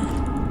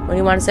 What do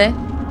you want to say?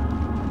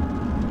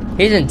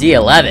 He's in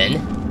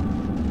D11.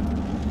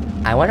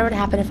 I wonder what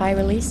happened if I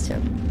released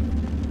him.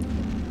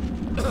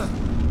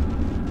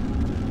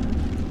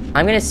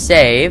 I'm gonna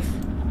save.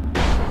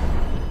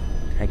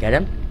 Can I get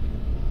him?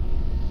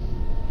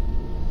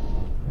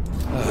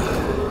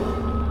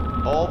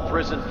 All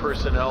prison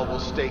personnel will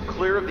stay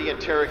clear of the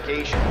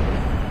interrogation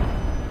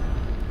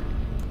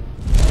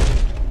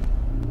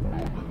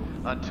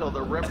until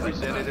the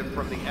representative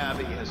from the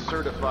Abbey has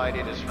certified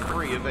it is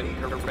free of any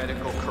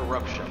heretical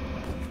corruption.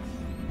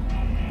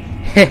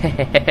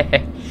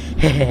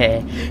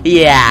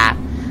 Yeah,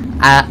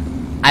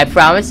 I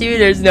promise you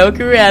there's no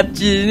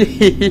corruption.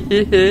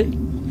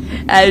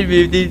 I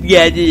moved this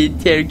guy to the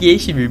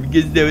interrogation room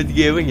because no one's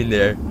going in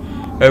there.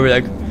 And we're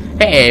like,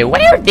 hey,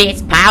 where did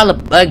this pile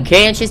of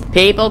unconscious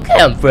people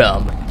come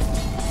from?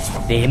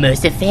 They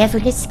must have fell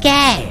from the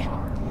sky.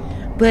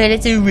 But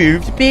it's a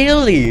roofed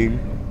building.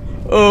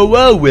 Oh,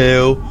 well,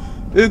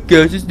 of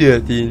course it's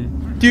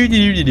nothing. Do.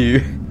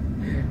 You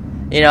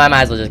know, I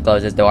might as well just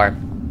close this door.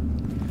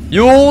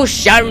 You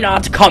shall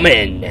not come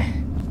in.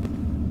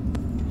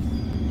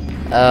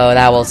 Oh,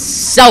 that will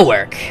so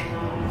work.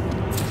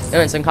 Oh,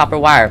 and some copper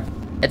wire.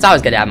 It's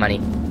always good to have money.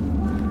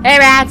 Hey,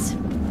 rats.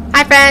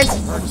 Hi, friends.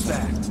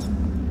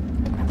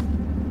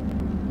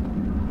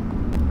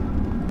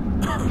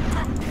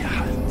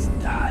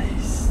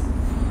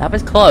 That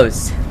was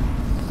close.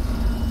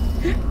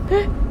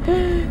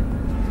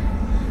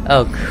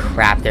 Oh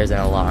crap, there's an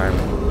alarm.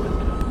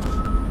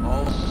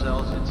 All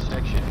cells in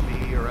Section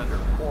B are under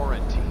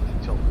quarantine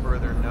until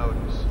further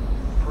notice.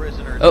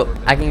 Prisoners Oh,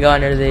 I can go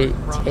under the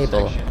from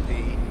table. Section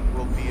B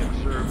will be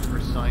observed for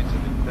signs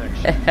of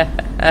infection.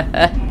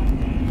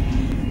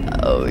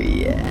 Oh Where's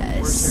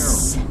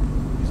yes. Harold?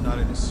 He's not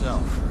in his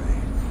cell.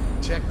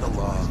 Check the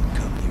log.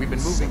 We've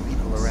been moving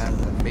people around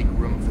to make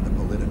room for the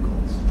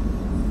politicals.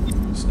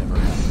 This never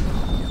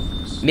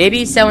happened.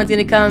 Maybe someone's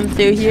gonna come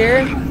through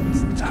here.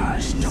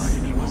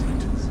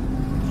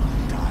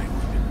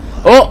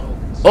 Oh!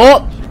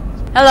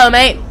 Hello,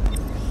 mate!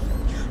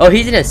 Oh,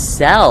 he's in a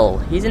cell.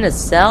 He's in a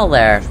cell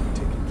there.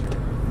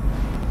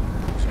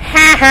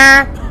 Ha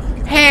ha!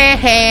 Ha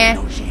ha!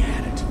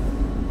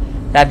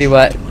 That'd be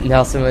what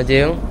Nelson would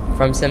do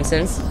from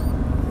Simpsons.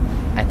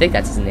 I think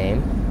that's his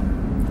name.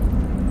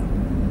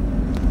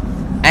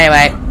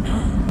 Anyway.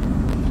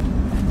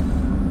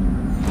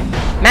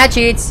 Matt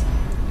cheats!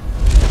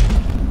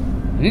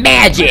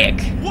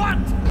 Magic! What?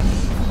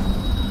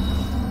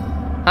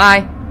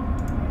 Hi.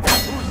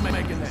 Who's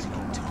making that?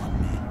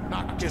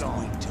 Knock it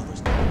on.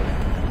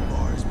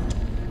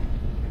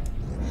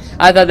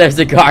 I thought there's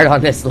a guard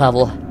on this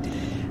level.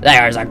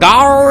 There's a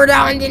guard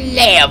on the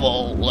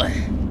level.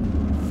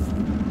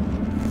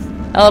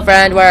 Hello,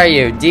 friend. Where are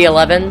you?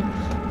 D11.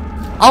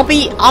 I'll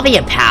be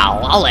a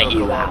pal. I'll let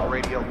you out.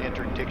 Radio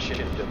interdiction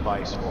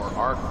device or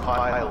arc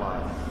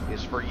pylon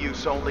is for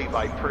use only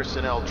by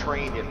personnel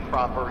trained in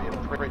proper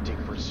imprinting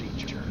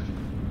procedure.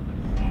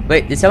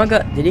 Wait, did someone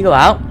go? Did he go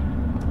out?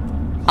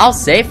 I'll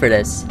save for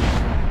this.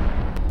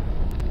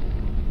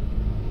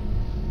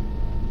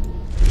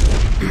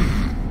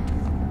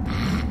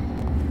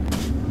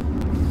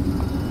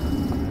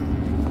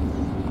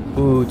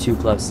 Ooh, too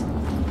close. Make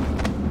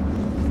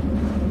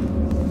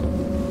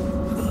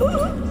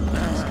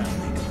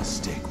a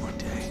mistake one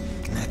day,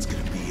 and that's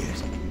gonna be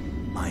it.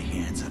 My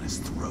hands on his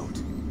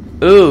throat.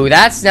 Ooh,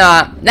 that's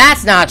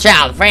not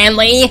child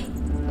friendly.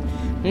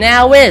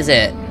 Now is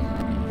it?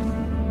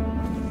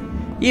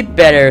 You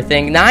better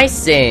think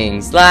nice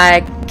things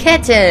like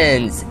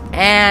kittens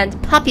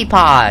and puppy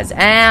paws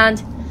and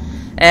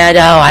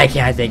oh, I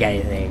can't think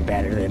anything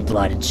better than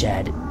blood and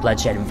shed.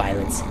 bloodshed and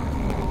violence.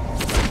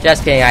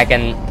 Just kidding, I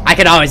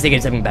can always think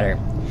of something better.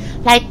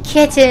 Like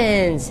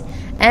kittens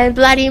and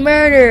bloody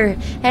murder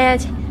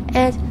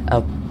and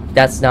oh,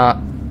 that's not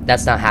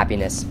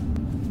happiness.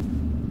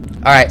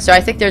 Alright, so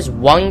I think there's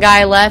one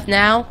guy left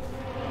now.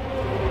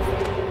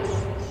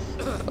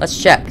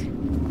 Let's check.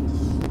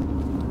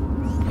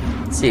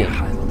 Let's see.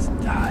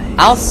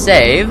 I'll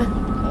save.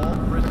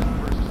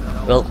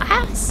 Well,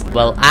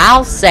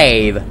 I'll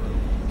save.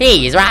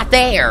 He's right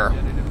there.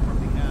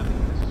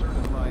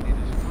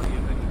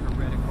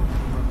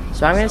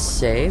 So I'm gonna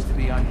save.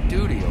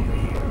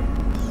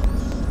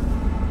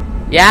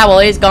 Yeah, well,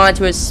 he's gone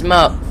to his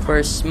smoke for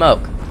his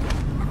smoke,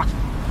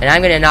 and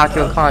I'm gonna knock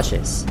you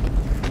unconscious.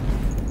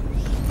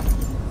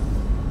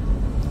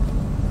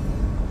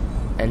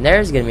 And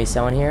there's gonna be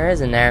someone here,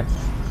 isn't there?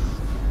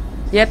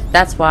 Yep,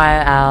 that's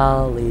why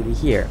I'll leave you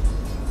here.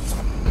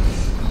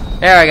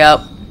 There we go.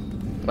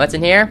 What's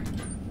in here?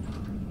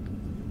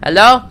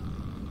 Hello?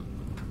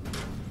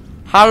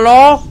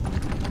 Hello?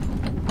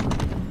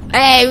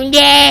 Oh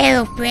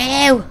no,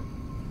 bro!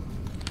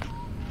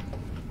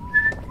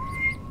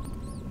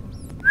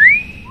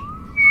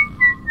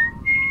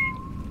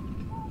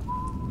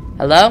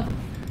 Hello?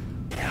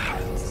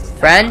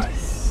 Friend?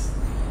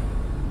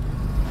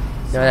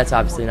 No, that's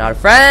obviously not a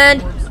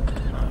friend.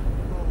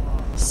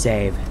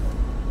 Save.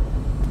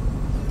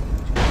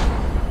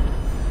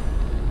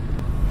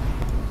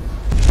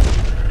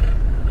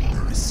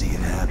 I see it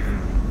happen.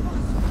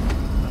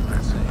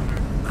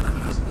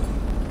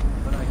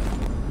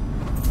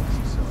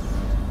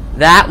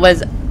 That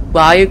was,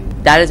 well,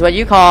 that is what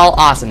you call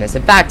awesomeness.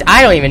 In fact,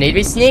 I don't even need to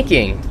be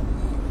sneaking.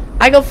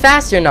 I go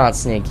faster not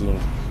sneaking.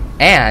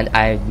 And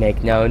I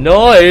make no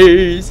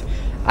noise.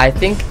 I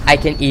think I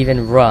can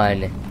even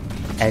run,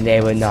 and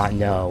they would not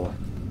know.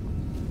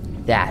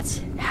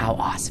 That's how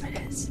awesome it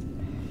is.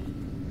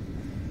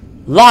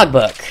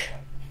 Logbook.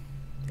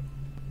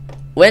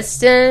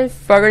 Winston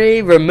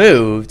Fogarty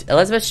removed.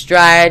 Elizabeth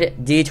Stride,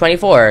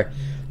 D24.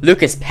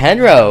 Lucas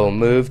Penrose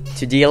moved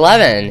to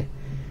D11.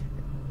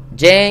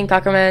 Jane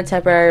Cockerman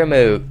temporarily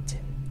removed.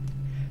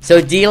 So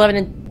D11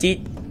 and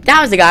D... That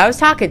was the guy I was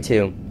talking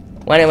to.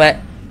 When it went,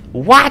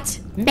 what?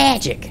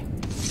 Magic.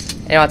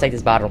 And I'll take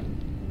this bottle.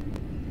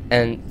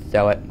 And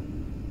throw it.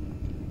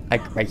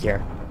 Like, right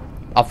here.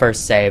 I'll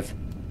first save.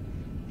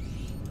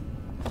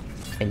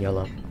 And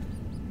YOLO.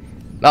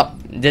 Well,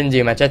 didn't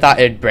do much. I thought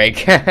it'd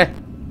break. I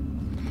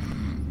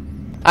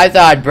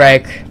thought it'd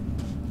break.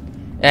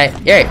 And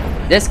here,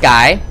 this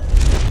guy.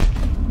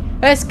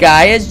 This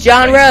guy is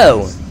John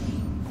Rowe.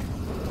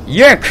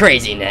 Your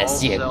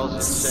craziness, you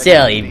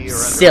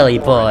silly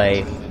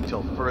boy.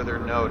 Until further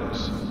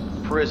notice.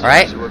 Prisoners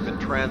Alright. who have been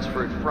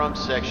transferred from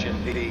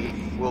Section D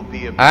will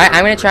be Alright,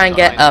 I'm gonna try and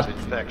get up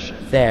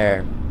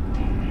there.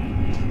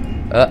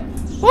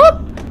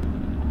 Whoop!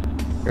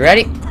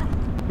 Ready?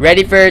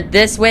 Ready for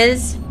this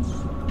whiz?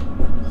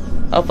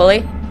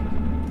 Hopefully.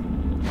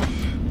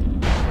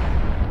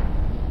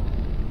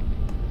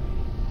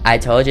 I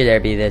told you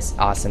there'd be this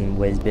awesome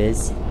whiz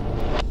biz.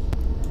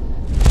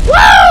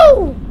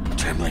 Woo!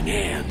 Trembling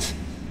hands,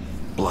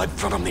 blood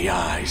from the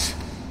eyes.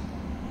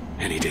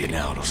 Any day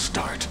now it'll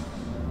start.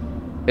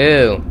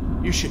 Ooh.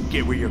 You should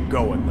get where you're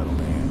going, little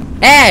man.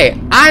 Hey,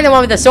 I'm the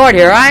one with the sword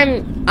here.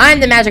 I'm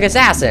the magic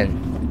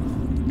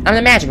assassin. I'm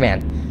the magic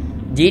man.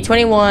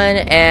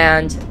 D21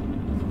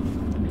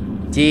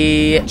 and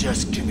D.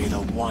 Just give me the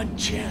one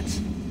chance.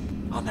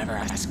 I'll never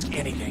ask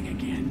anything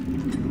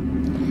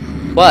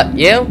again. What?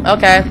 You?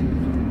 Okay.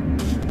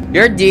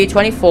 You're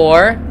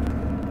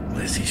D24.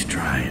 Lizzie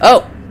Stride.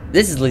 Oh,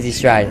 this is Lizzie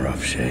Stride.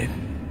 Rough shape.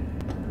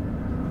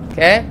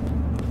 Okay.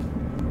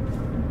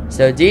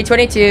 So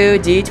D22,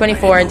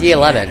 D24, and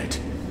D11.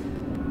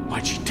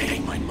 Why'd you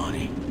take my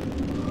money?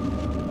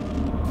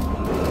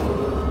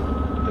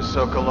 The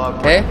Sokolov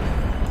Okay.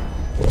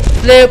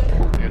 Floop.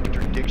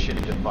 interdiction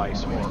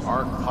device or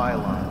arc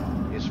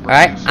pylon is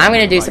Alright, I'm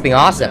gonna do something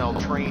awesome.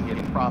 trained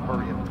in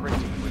proper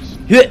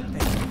imprinting.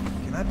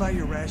 Can I buy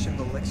your ration of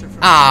elixir from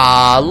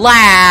Ah,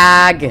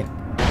 lag.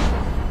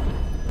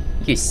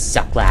 You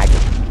suck, lag.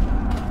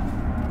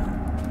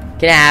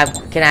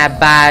 Can I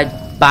buy a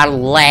bottle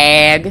of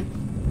lag?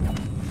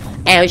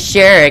 Oh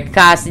sure, it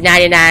costs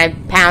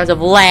 99 pounds of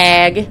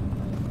lag.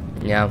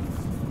 No.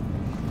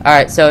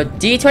 Alright, so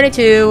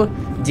D22,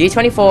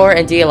 D24,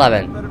 and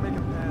D11. Better make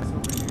a pass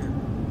over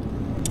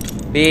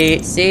here.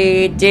 B,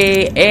 C,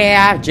 D, E,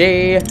 F,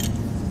 G.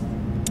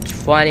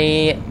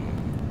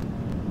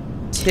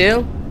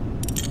 22.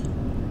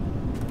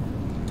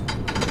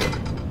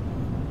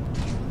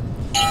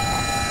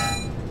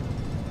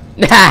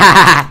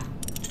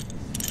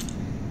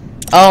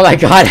 Oh my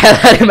god, I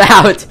let him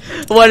out.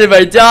 What have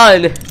I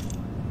done?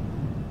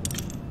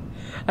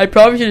 I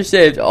probably should have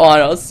saved on.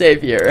 I'll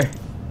save here.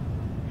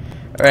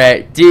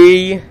 Alright,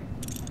 D11.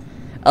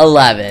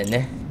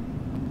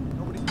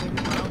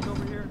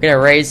 We're gonna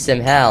raise some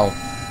hell.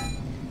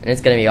 And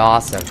it's gonna be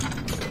awesome.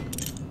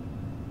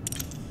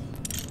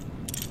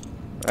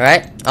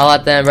 Alright, I'll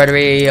let the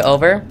rotary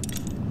over.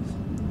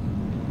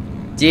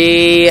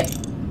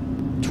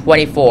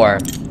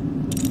 D24.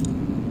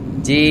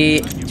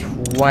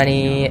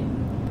 D24.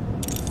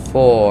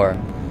 4.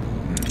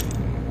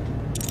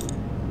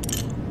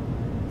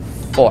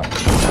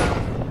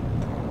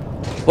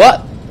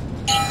 What?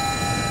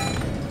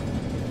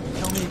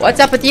 What's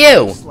up with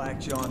you?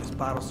 Slack John is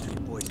Bottle Street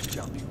boys to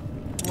jump you.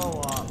 Blow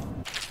off.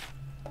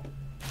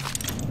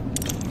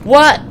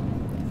 What?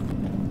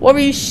 What were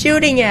you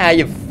shooting at,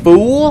 you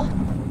fool?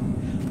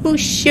 Who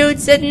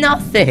shoots at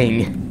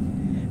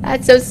nothing?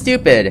 That's so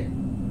stupid.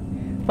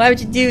 Why would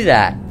you do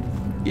that?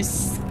 You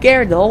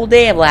scared the whole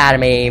devil out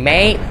of me,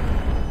 mate.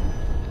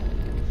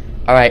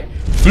 Alright.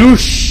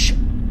 Floosh!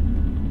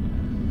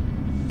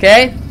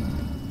 Okay.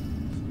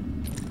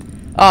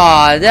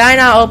 Aw, did I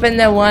not open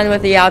the one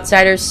with the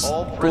outsiders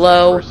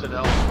glow?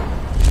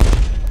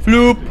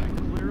 Floop!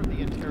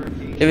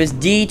 It was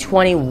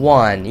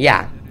D21.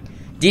 Yeah.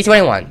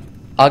 D21.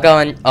 I'll go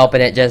and open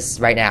it just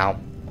right now.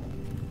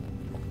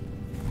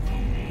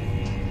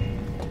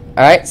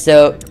 Alright,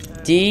 so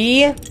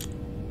D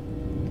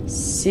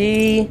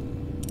C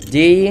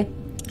D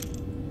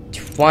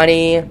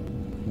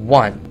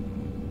 21.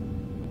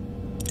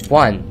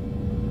 1.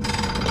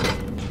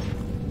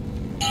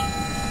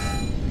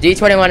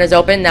 D21 is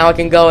open. Now I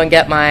can go and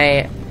get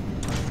my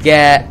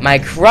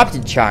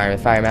corrupted charm,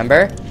 if I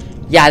remember.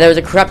 Yeah, there was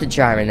a corrupted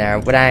charm in there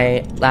when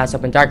I last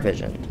opened Dark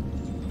Vision.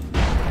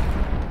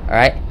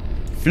 Alright.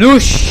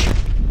 Floosh!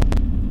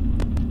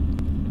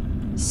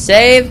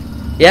 Save.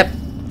 Yep.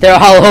 They're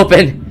all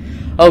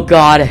open. Oh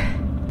god.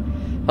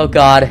 Oh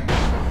god.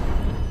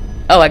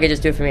 Oh, I could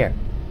just do it from here.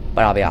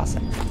 But I'll be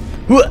awesome.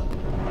 Whoa!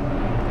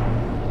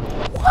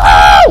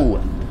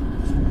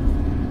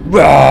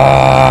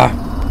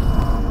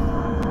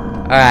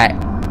 Alright.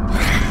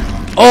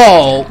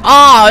 Oh!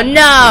 Oh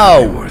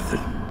no! Worth it.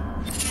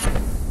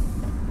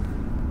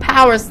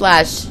 Power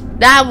slash.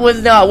 That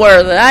was not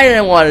worth it. I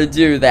didn't want to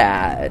do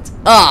that.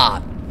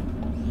 Ah.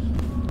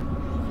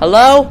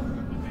 Hello?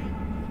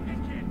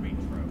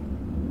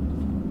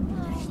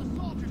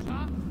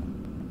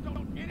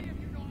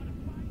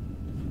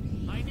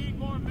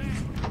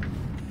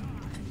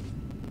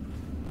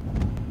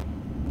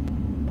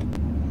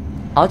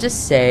 I'll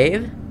just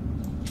save.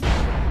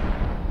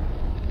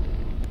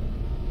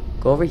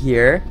 Go over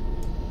here.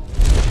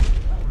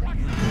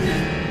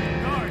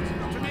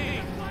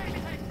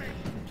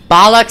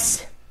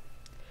 Bollocks.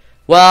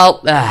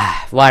 Well,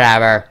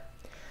 whatever.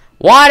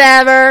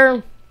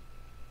 Whatever.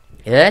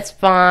 It's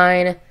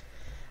fine.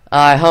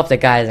 I hope the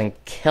guy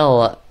doesn't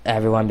kill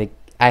everyone.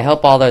 I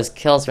hope all those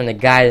kills from the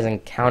guy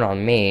doesn't count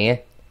on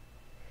me.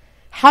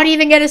 How do you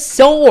even get a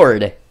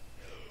sword?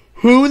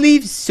 Who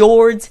leaves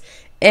swords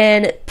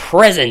in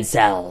prison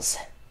cells?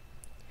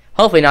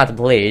 Hopefully not the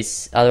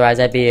police. Otherwise,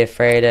 I'd be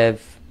afraid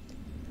of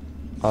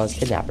all those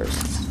kidnappers.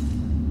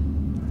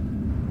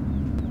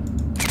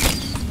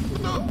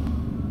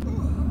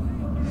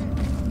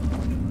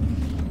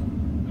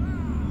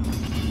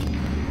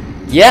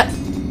 Yep,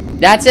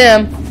 that's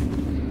him.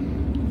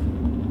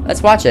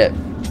 Let's watch it.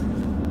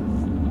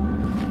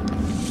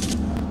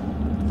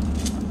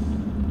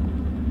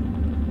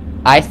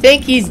 I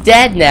think he's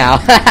dead now.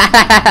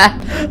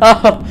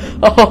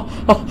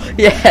 Oh,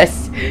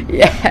 yes,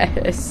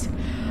 yes.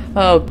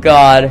 Oh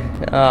God.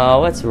 Oh,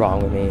 what's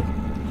wrong with me?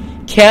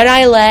 Can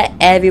I let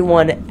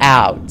everyone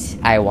out?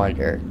 I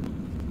wonder.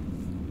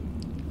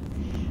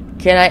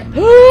 Can I?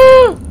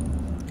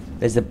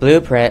 There's a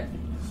blueprint.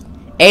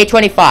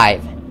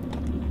 A25.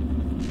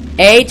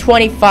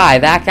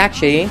 A25.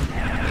 Actually.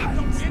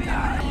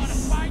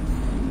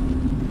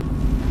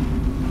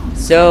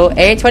 So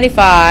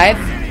A25.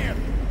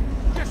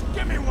 Just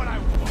give me what I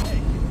want.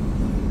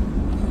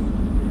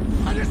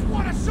 I just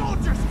want a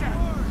soldier step.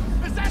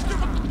 Is that too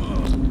much?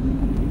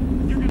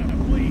 You're gonna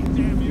bleed,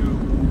 damn you.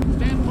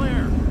 Stand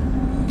clear.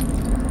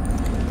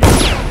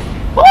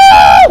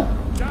 Woo!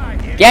 Die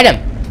here. Get him!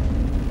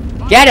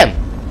 Get him!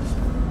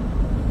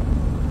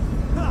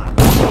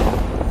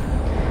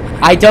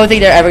 I don't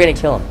think they're ever gonna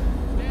kill him.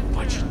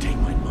 Why'd you take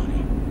my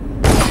money?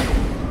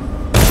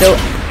 So,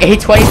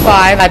 A25,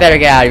 I better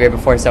get out of here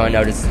before someone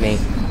notices me.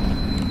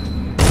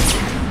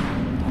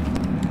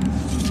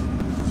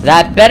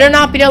 That better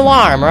not be an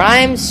alarm, or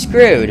I'm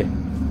screwed.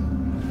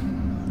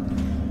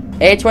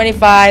 A25,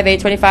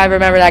 A25,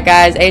 remember that,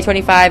 guys.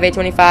 A25,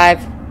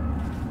 A25.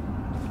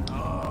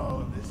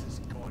 Oh, this is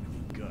going to be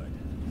good.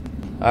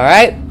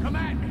 Alright. Come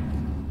at me.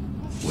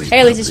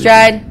 Hey, Lisa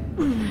Stride.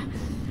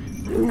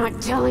 I'm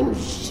not telling you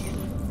shit.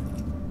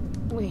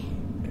 Wait,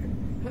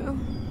 who?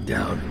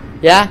 Down.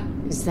 Yeah?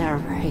 Is that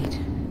right?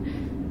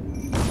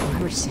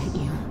 Whoever sent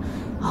you,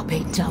 I'll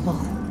pay double.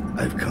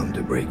 I've come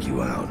to break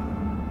you out.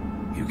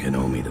 You can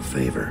owe me the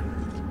favor.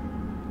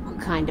 What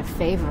kind of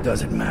favor?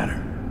 Doesn't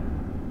matter.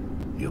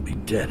 You'll be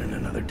dead in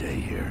another day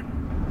here.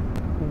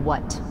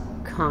 What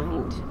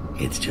kind?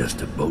 It's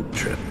just a boat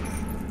trip.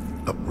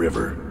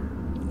 Upriver.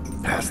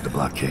 Past the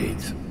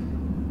blockades.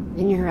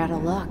 Then you're out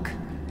of luck.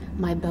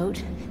 My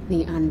boat,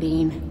 the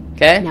Undine.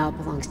 Okay. Now it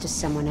belongs to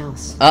someone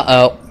else.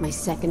 Uh-oh. My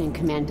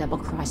second-in-command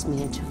double-crossed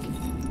me and took it.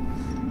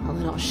 A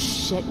little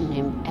shit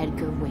named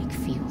Edgar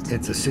Wakefield.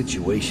 It's a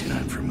situation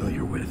I'm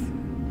familiar with.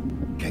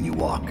 Can you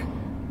walk?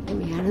 Get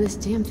me out of this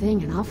damn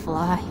thing and I'll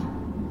fly.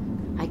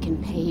 I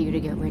can pay you to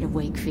get rid of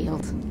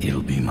Wakefield.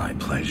 It'll be my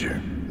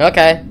pleasure.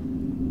 Okay.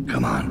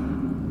 Come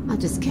on. I'll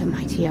just get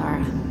my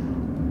tiara.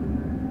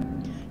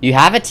 You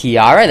have a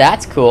tiara?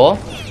 That's cool.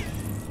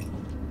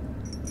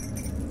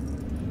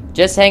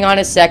 Just hang on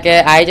a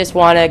second. I just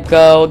want to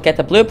go get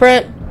the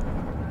blueprint.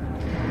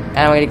 And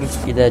I'm going to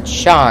get the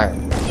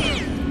charm.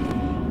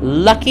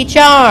 Lucky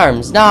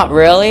Charms! Not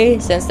really,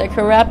 since they're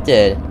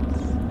corrupted.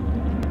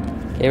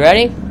 Okay,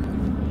 ready?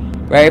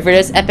 Ready for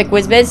this epic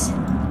whiz-biz?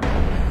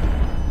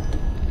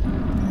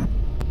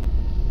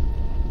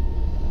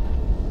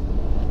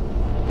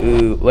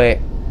 Ooh, wait.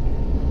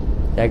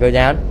 Did I go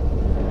down?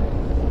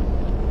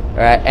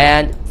 Alright,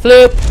 and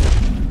floop!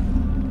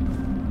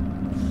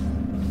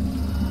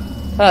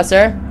 Hello,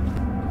 sir.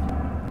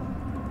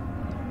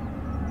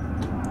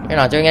 You're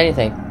not doing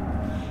anything.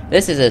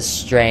 This is a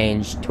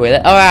strange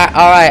toilet. Alright,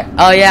 alright.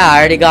 Oh yeah, I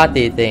already got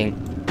the thing.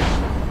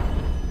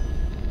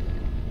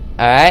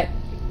 Alright.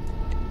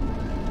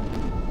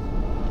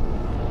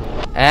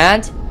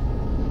 And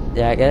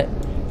did I get it?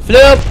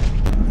 Floop!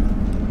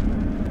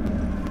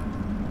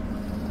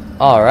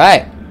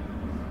 Alright.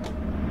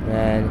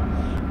 And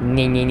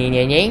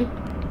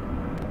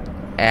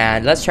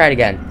and let's try it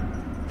again.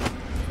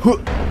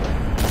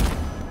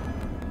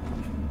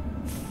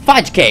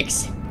 Fudge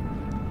cakes!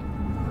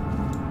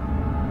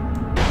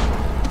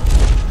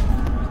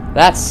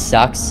 That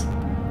sucks.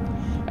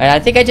 And I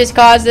think I just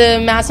caused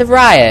a massive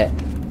riot.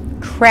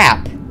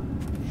 Crap.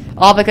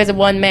 All because of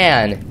one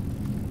man.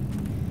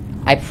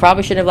 I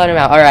probably shouldn't have let him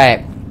out.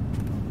 Alright.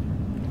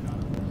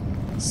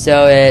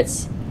 So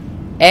it's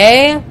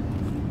A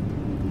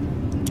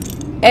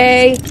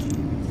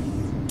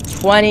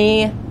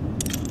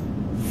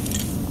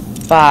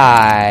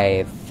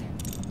 25.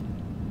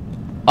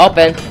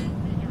 Open.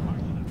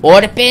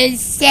 Open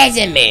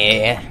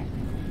sesame.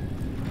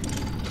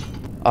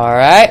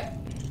 Alright.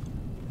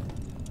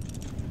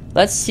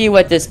 Let's see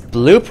what this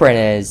blueprint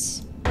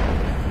is.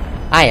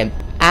 I'm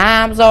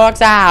so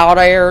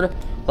excited.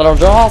 Little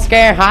just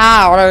get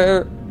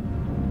harder.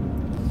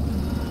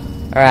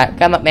 Alright,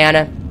 come up,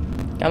 Mana.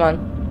 Come on.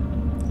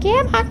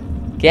 Come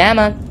on. Come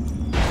on.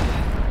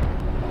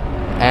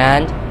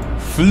 And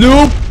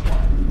floop.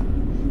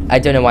 I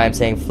don't know why I'm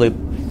saying floop.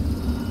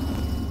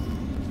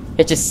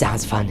 It just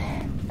sounds fun.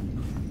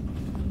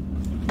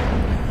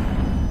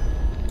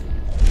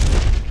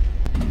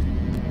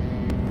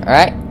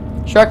 Alright.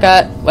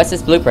 Shortcut. What's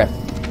this blueprint?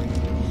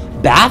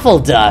 Baffle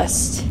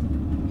dust.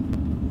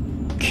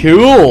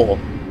 Cool.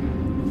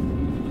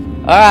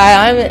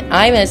 Alright,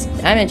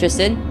 I'm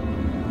interested.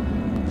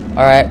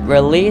 Alright,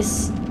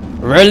 release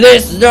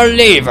the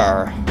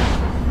lever.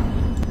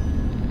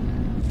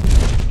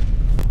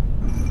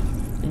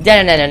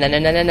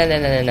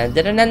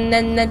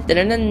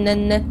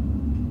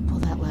 Pull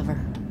that lever.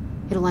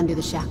 It'll undo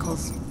the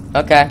shackles.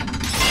 Okay.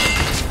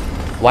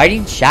 Why do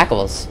you need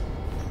shackles?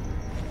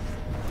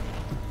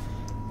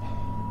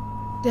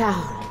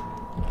 Down.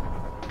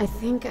 I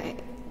think I...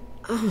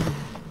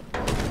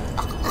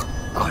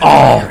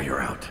 Oh,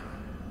 you're out.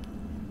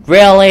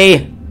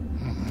 Really?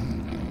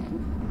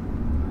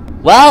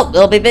 Well,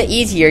 it'll be a bit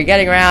easier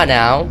getting around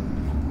now.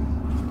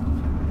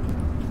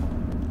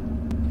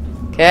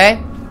 Okay.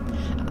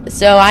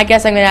 So I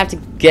guess I'm gonna have to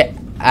get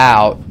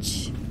out.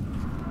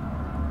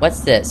 What's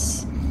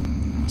this?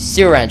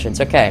 Sewer entrance,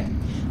 okay.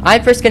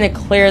 I'm first gonna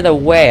clear the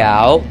way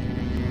out.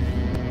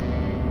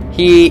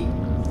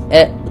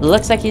 It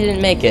looks like he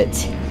didn't make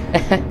it.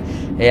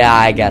 Yeah,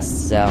 I guess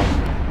so.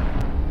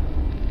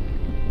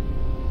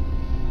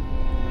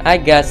 I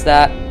guess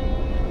that.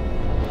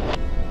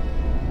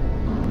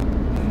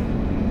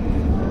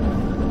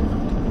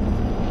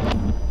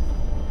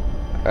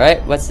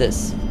 Alright, what's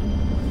this?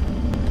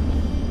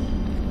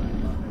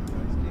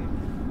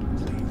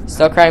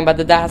 Still crying about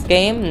the dice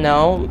game?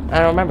 No, I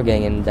don't remember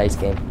getting in the dice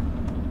game.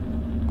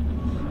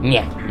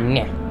 Yeah,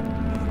 yeah.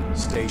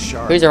 Stay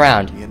sharp. Who's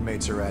around? The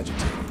inmates are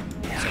agitated.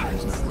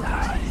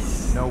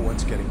 No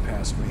one's getting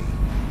past me.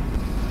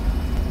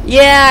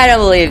 Yeah, I don't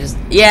believe.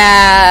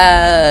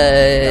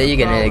 Yeah, you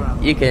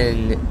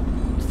can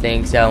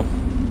think so.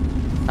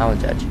 I won't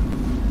judge.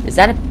 Is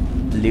that a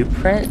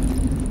blueprint?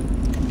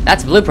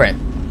 That's a blueprint.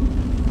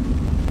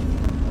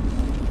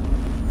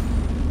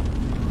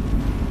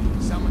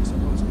 Someone's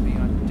supposed to be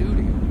on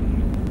duty.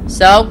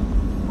 So,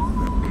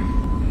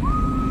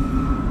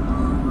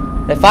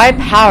 if I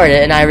powered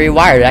it and I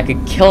rewired it, I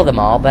could kill them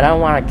all, but I don't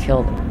want to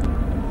kill them.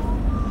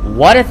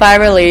 What if I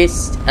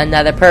released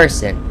another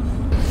person?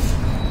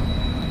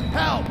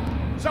 Help!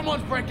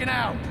 Someone's breaking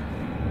out!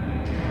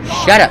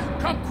 Shut up.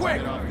 Come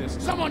quick!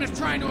 Someone is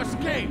trying to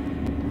escape!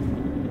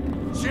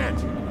 Shit!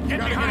 Get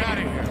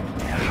behind here!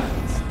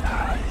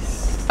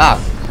 Oh,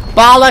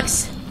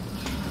 bollocks!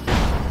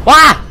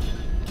 Wah!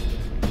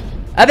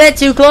 A bit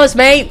too close,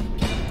 mate.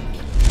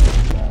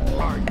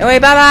 Anyway,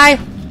 bye-bye.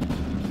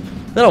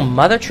 Little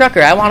mother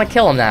trucker, I want to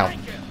kill him now.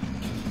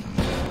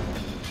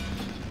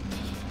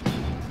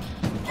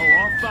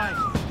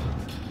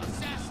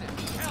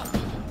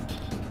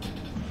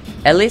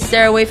 At least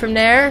they're away from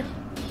there.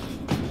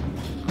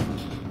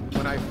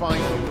 When I find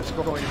you, it's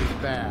going to be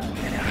bad.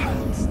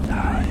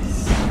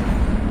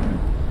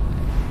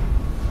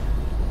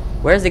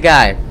 Where's the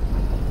guy?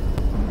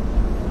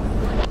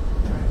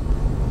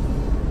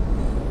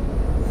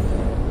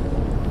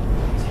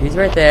 He's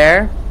right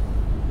there.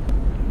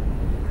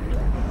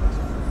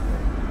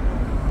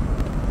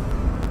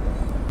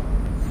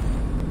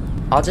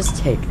 I'll just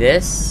take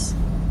this.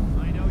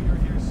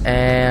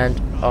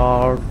 And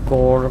I'll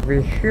go over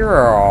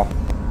here.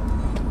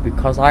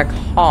 Because I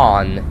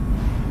can.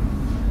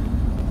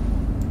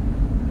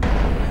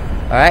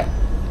 Alright.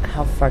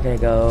 How far can I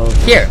go?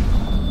 Here!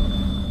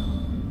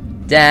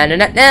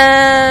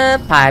 Da-na-na-na!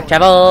 Pipe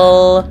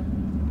travel!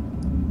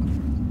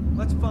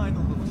 Let's find the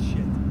little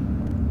shit.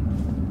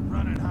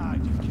 Run and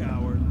hide, you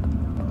coward.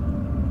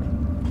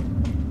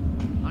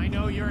 I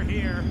know you're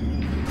here.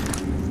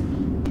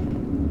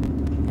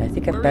 I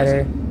think I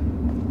better...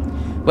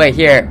 Wait,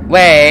 here.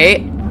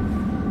 Wait!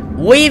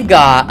 We've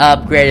got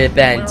upgraded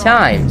bend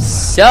time,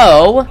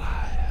 so...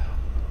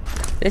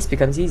 this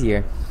becomes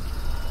easier.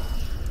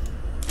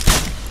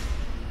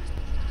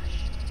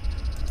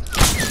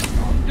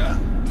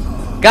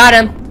 Got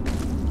him!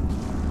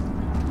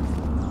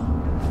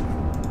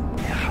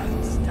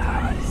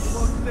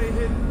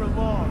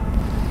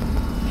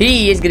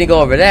 He is gonna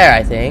go over there,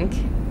 I think.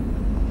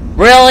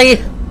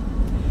 Really?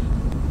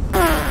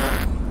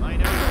 I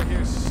know you're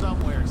here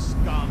somewhere,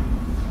 scum.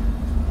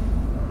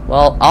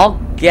 Well, I'll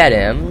get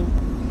him.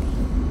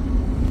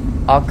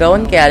 I'll go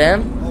and get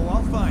him. Oh,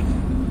 I'll find you.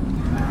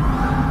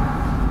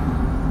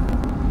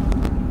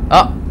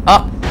 Oh,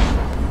 oh.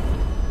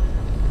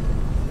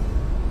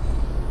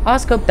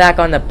 Let's go back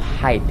on the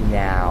pipe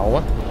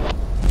now.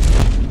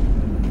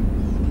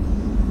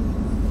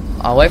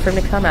 I'll wait for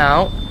him to come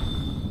out.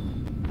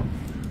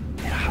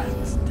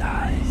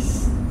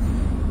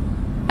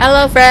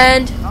 Hello,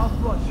 friend. I'll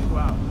flush you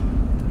out.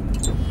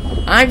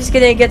 I'm just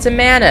gonna get some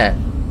mana.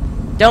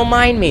 Don't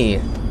mind me.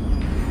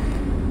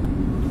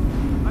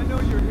 I know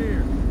you're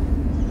here.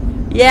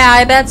 Yeah,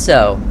 I bet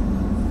so.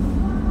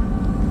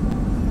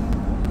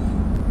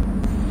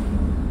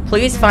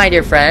 Please find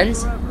your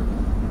friends.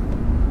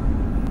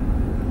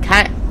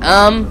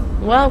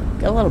 Well,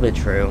 a little bit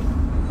true.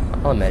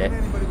 I'll admit it.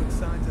 Anybody with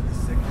signs of the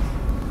sickness?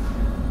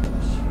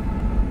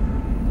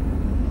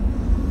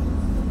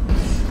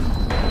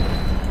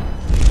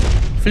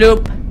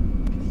 Floop.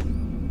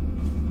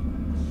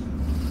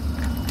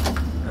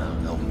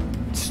 No,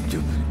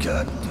 stupid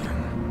goddamn.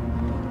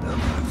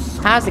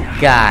 How's the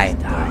guy?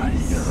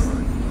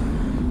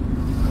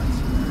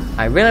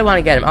 I really want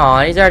to get him. Oh,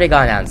 and he's already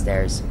gone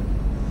downstairs.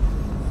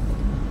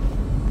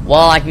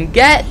 Well, I can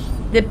get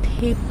the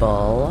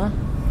people.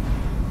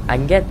 I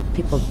can get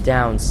people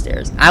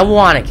downstairs. I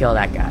want to kill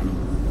that guy.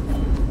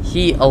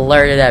 He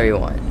alerted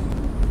everyone.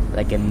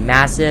 Like a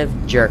massive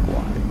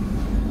jerkwad.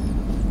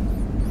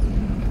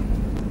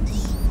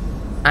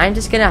 I'm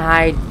just gonna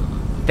hide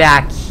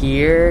back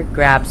here,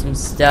 grab some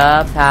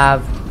stuff,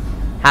 have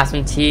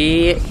some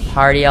tea,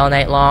 party all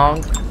night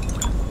long.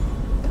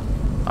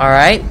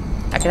 Alright.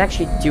 I can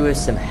actually do with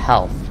some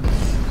health.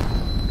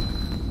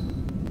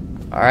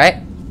 Alright.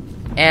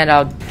 And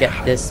I'll get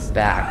this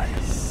back.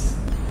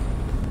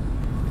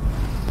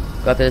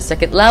 Go up to the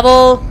second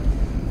level.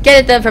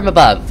 Get it done from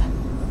above.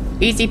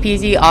 Easy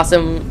peasy,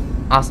 awesome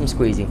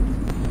squeezy.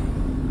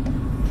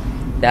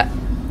 That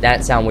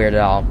didn't sound weird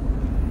at all.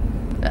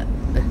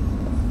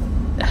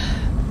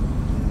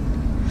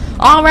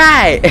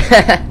 Alright!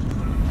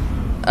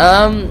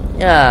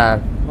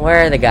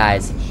 Where are the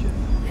guys?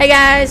 Hey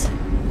guys!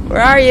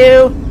 Where are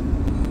you?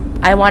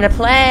 I wanna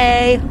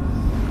play!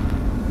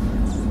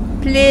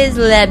 Please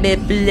let me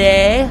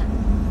play.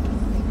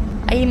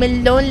 I am a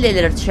lonely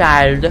little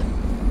child.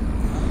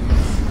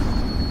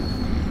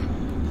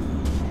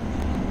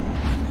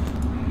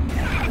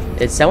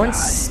 Did someone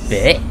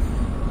spit?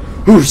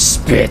 Who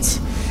spit?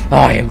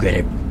 I am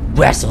gonna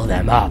wrestle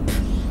them up.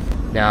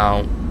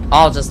 No,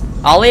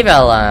 I'll leave it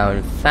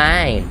alone.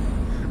 Fine.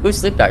 Ooh,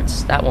 sleep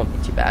darts. That won't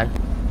be too bad.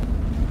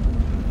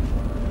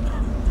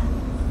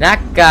 That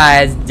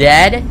guy's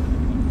dead,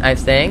 I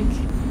think.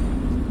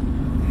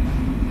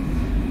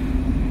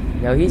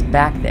 No, he's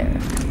back there.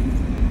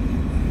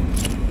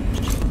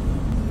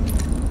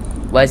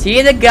 Was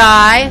he the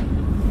guy?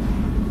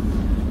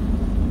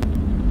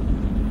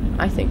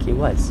 I think he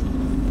was.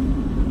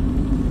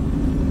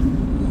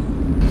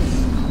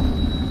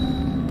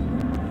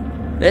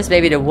 This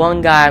may be the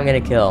one guy I'm gonna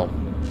kill.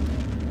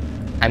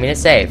 I'm gonna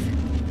save.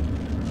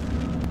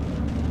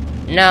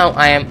 No,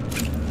 I'm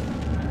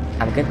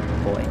a good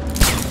boy.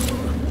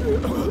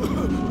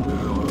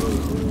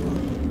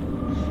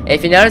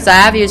 If you notice, I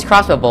have used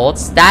crossbow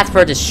bolts. That's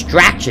for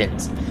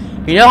distractions.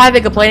 You know how I've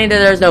been complaining that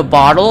there's no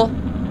bottle?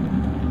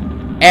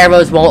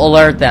 Arrows won't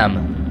alert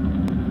them.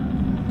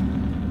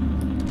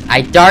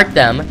 I dart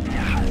them.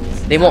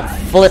 They won't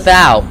flip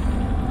out.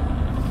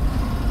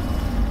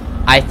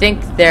 I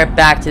think they're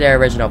back to their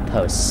original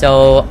post.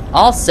 So,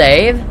 I'll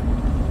save.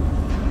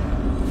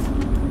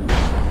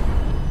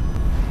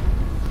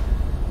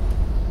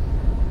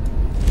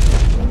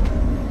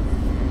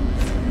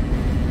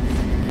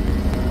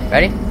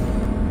 Ready?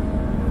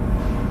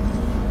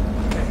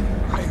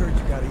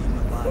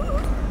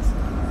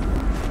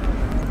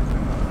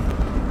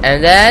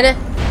 And then,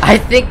 I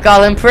think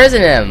I'll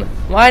imprison him.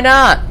 Why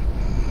not?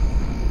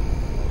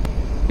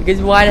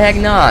 Because why the heck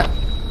not?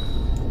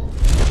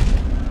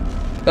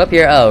 Go up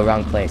here. Oh,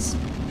 wrong place.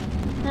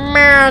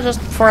 Just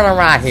put him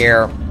right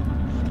here.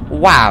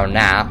 Wow,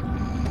 now.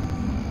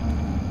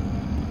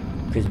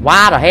 Because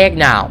why the heck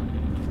now?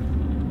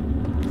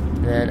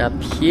 Then up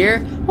here.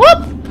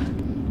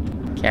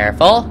 Whoop!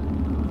 Careful.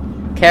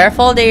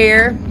 Careful,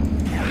 dear.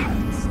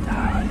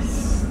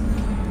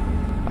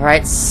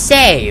 Alright,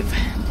 save.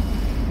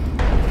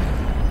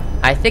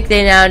 I think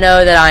they now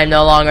know that I'm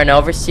no longer an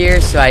overseer,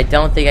 so I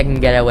don't think I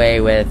can get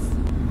away with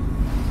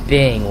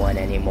being one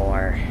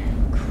anymore.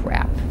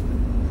 Crap.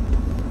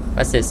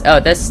 What's this?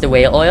 Oh, this is the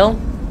whale oil?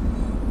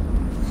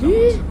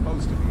 Someone's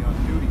supposed to be on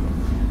duty.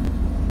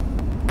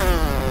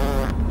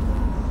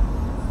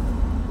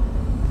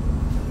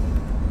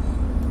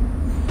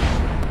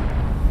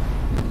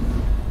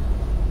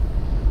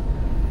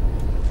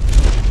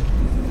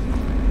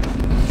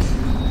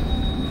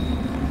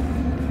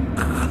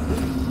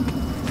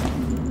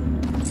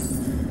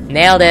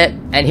 Nailed it.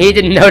 And he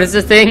didn't notice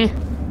a thing?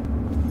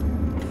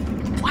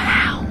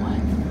 Wow.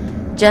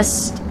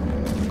 Just...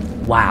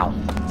 wow.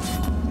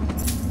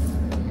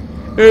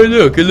 Hey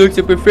look, it looks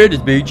like my friend is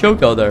being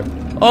choked out there.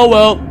 Oh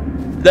well.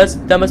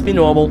 That must be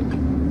normal.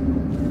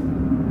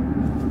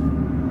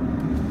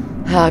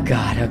 Oh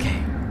god,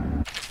 okay.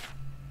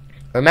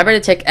 Remember to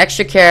take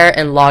extra care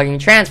in logging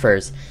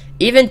transfers.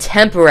 Even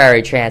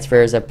temporary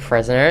transfers of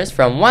prisoners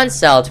from one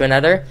cell to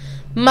another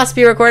must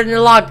be recorded in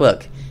the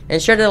logbook.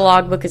 Ensure that the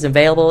logbook is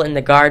available in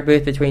the guard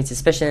booth between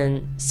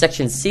suspicion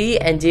section C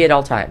and D at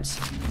all times.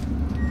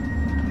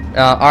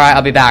 Alright,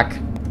 I'll be back.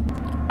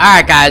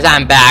 Alright guys,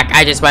 I'm back.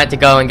 I just went to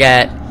go and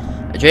get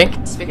a drink.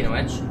 Speaking of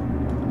which.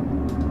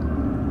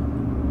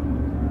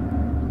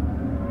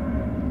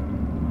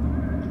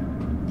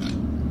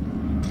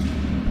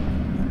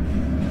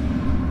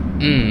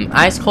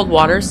 Ice cold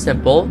water is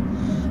simple,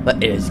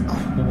 but it is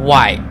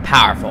quite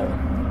powerful.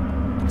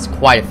 It's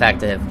quite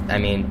effective. I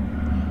mean,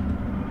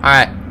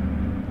 alright.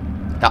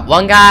 Got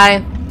one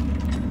guy.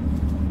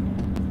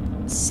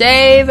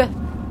 Save.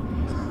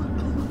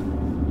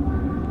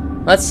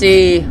 Let's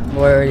see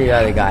where the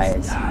other guy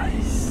is.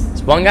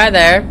 There's one guy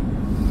there.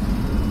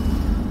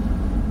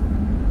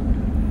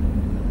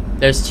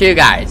 There's two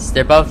guys.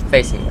 They're both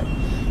facing them.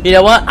 You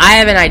know what? I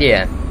have an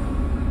idea.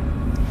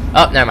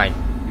 Oh, never mind.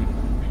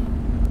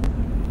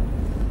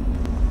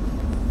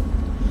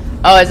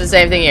 Oh, it's the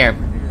same thing here.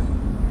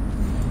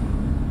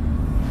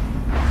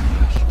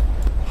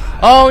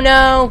 Oh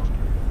no!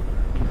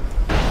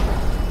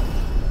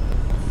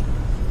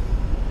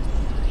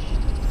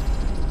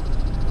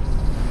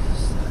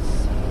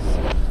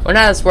 Well,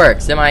 now this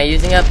works. Am I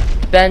using up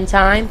Ben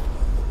time?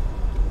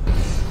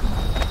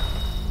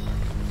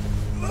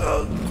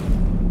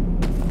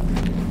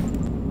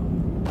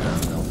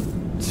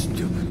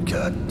 Stupid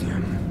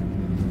goddamn.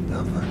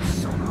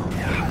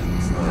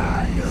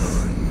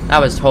 That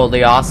was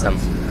totally awesome.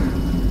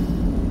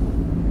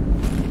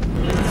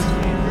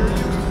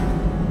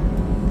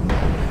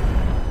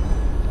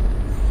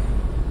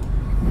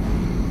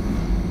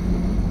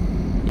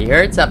 He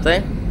heard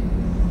something.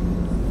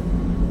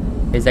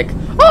 He's like,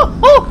 oh,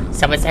 oh,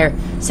 someone's there.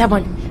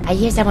 Someone. I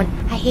hear someone.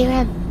 I hear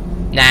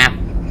him. Nah.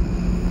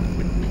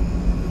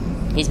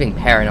 He's being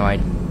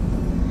paranoid.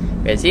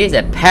 Because he's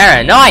a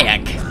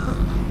paranoiac.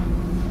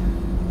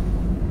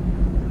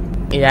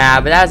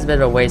 Yeah, but that's a bit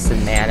of a waste of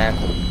mana.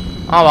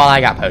 Oh, well,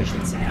 I got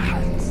potions.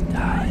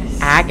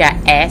 I got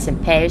ass and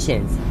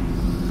potions.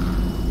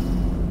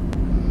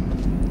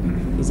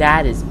 Because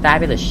that is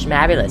fabulous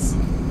schmabulous.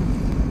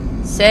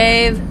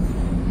 Save.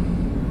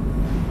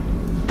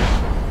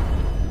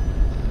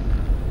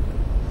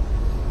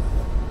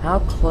 How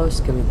close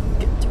can we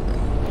get to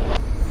him?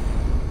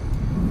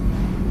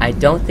 I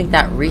don't think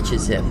that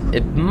reaches him.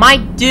 It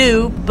might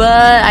do,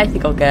 but I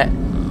think I'll get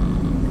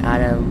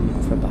at him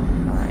from behind.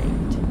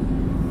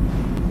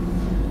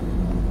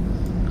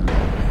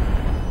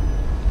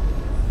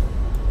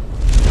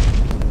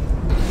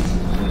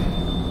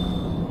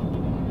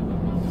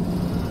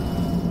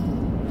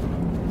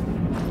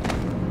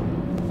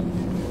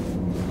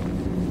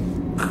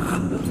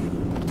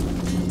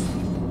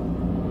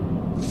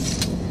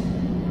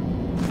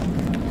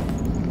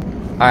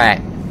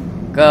 Alright.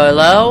 Go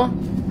low.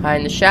 Hide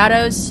in the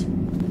shadows.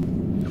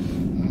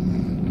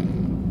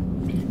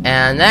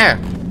 And there.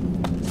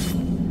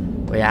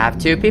 We have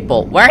two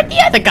people. Where'd the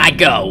other guy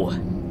go?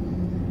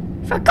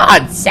 For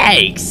God's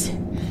sakes.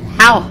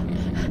 How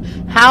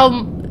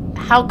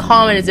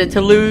common is it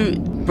to lose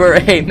for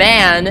a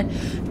man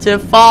to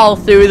fall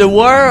through the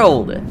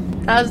world?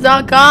 That's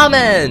not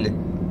common.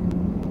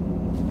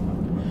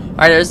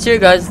 Alright, there's two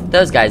guys,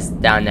 those guys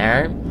down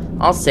there.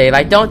 I'll save.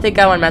 I don't think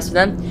I want to mess with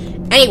them.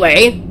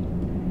 Anyway,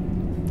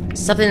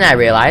 something that I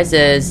realized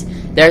is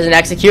there's an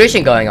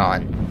execution going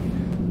on.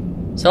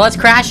 So let's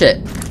crash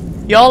it.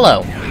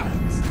 YOLO.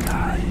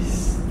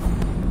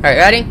 Alright,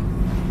 ready?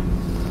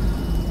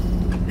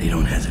 They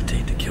don't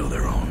hesitate to kill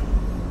their own.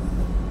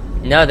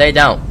 No, they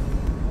don't.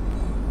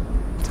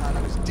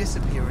 Tano's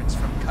disappearance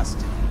from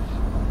custody.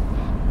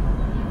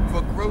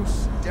 For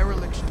gross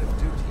dereliction of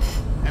duty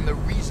and the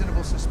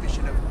reasonable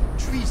suspicion of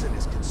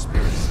treasonous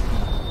conspiracy,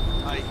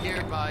 I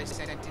hereby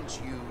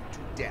sentence you to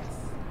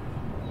death.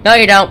 No,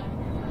 you don't.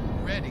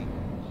 Ready.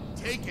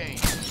 Take aim.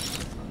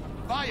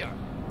 Fire.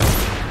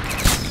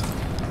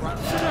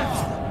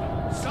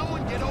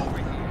 Someone get over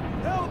here.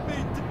 Help me!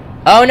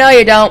 Oh, no,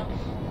 you don't.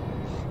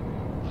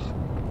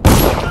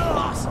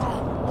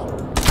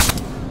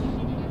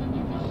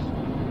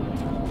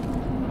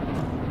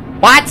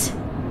 What?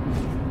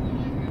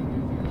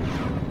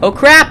 Oh,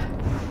 crap.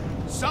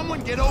 Someone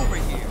get over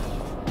here.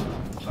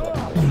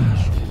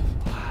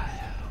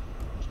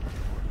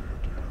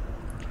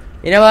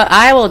 You know what?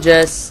 I will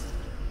just...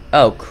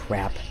 Oh,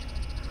 crap.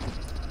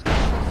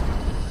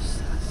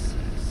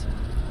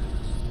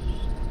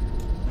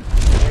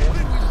 Where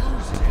did we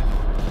lose him?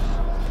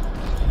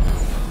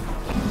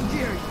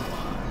 Here you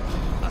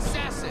are.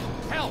 Assassin,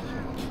 help!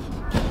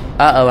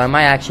 Uh-oh, I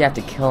might actually have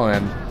to kill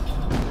him.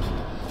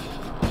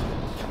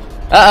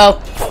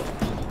 Uh-oh.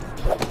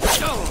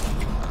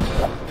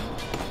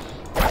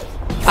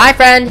 Hi,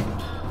 friend.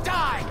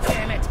 Die,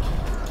 damn it!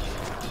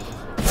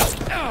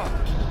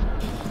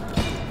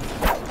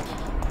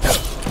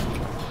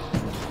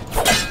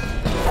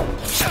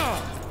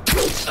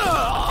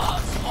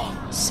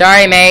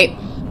 Sorry, mate.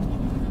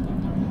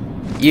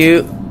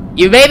 You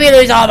made me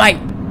lose all my...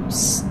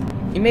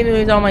 You made me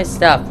lose all my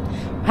stuff.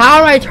 How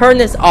do I turn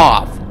this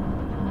off?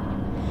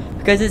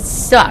 Because it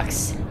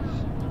sucks. It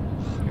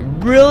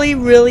really,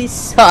 really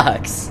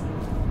sucks.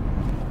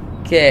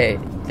 Okay,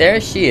 there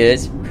she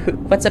is.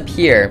 What's up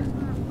here?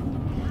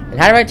 And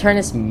how do I turn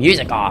this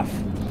music off?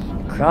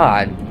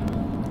 God.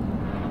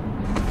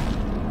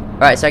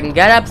 Alright, so I can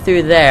get up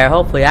through there,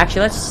 hopefully.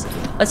 Actually, let's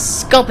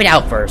scope it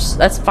out first.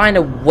 Let's find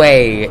a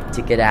way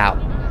to get out.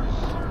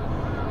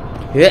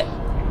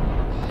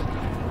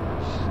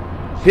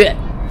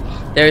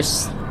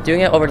 There's doing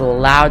it over the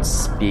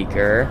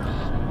loudspeaker.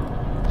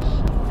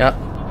 Nope.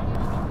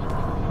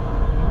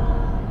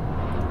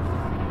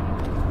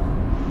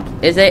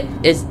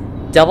 Is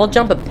double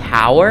jump a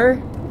power?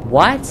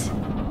 What?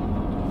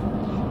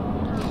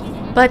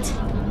 But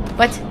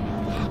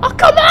oh,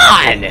 come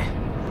on!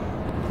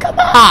 Come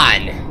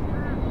on!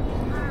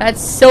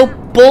 That's so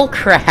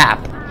bullcrap.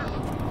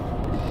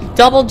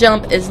 Double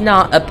jump is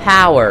not a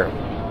power.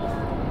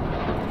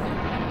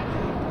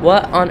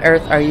 What on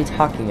earth are you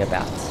talking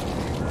about?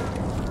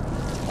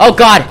 Oh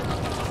God!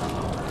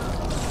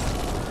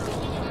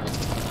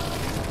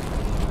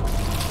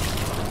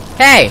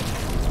 Hey!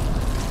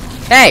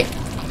 Hey!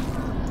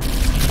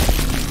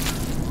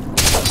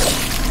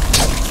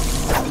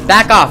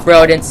 Back off,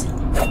 rodents.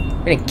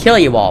 I'm gonna kill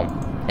you all.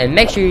 And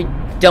make sure you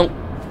don't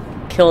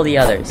kill the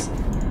others.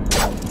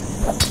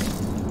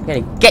 I'm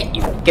gonna get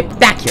you. Get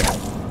back here.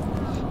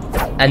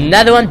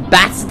 Another one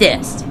bats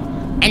dust.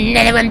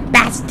 Another one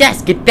bats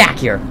dust. Get back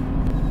here.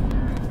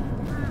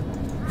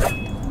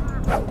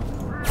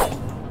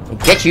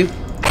 Get you.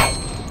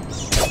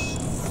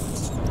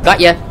 Got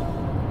ya.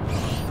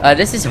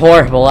 This is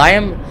horrible. I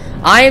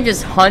am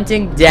just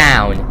hunting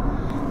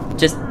down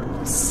just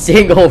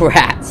single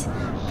rats.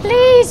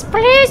 Please,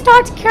 please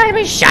don't kill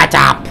me. Shut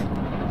up.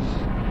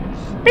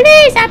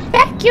 Please, I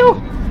beg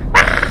you.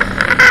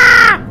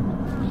 Ah!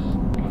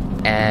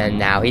 And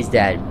now he's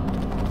dead.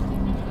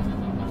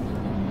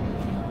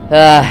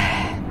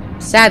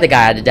 Sad the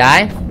guy had to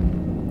die.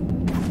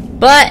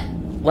 But,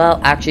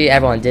 well, actually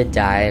everyone did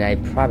die, and I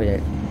probably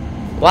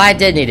didn't. Well, I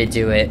did need to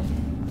do it.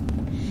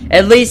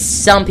 At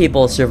least some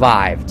people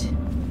survived.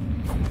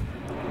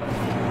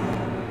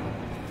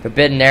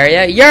 Forbidden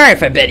area? You're in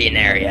forbidden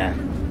area.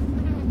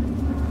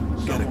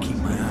 Gotta keep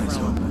my eyes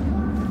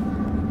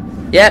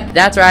open. Yep,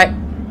 that's right.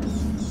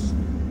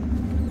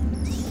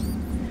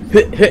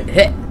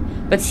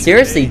 But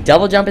seriously,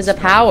 double jump is a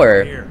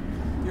power. Here.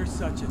 You're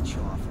such a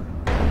choffer.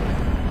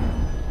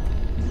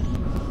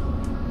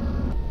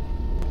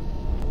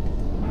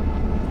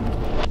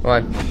 Come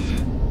on.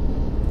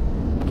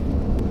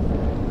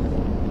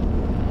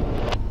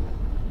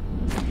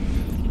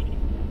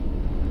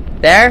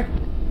 There?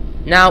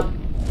 Now,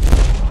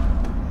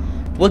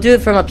 we'll do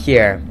it from up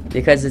here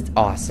because it's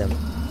awesome.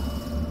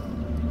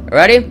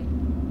 Ready?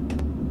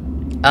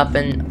 Up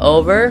and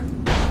over.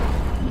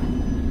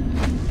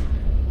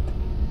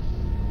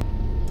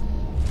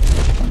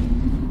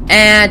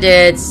 And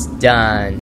it's done.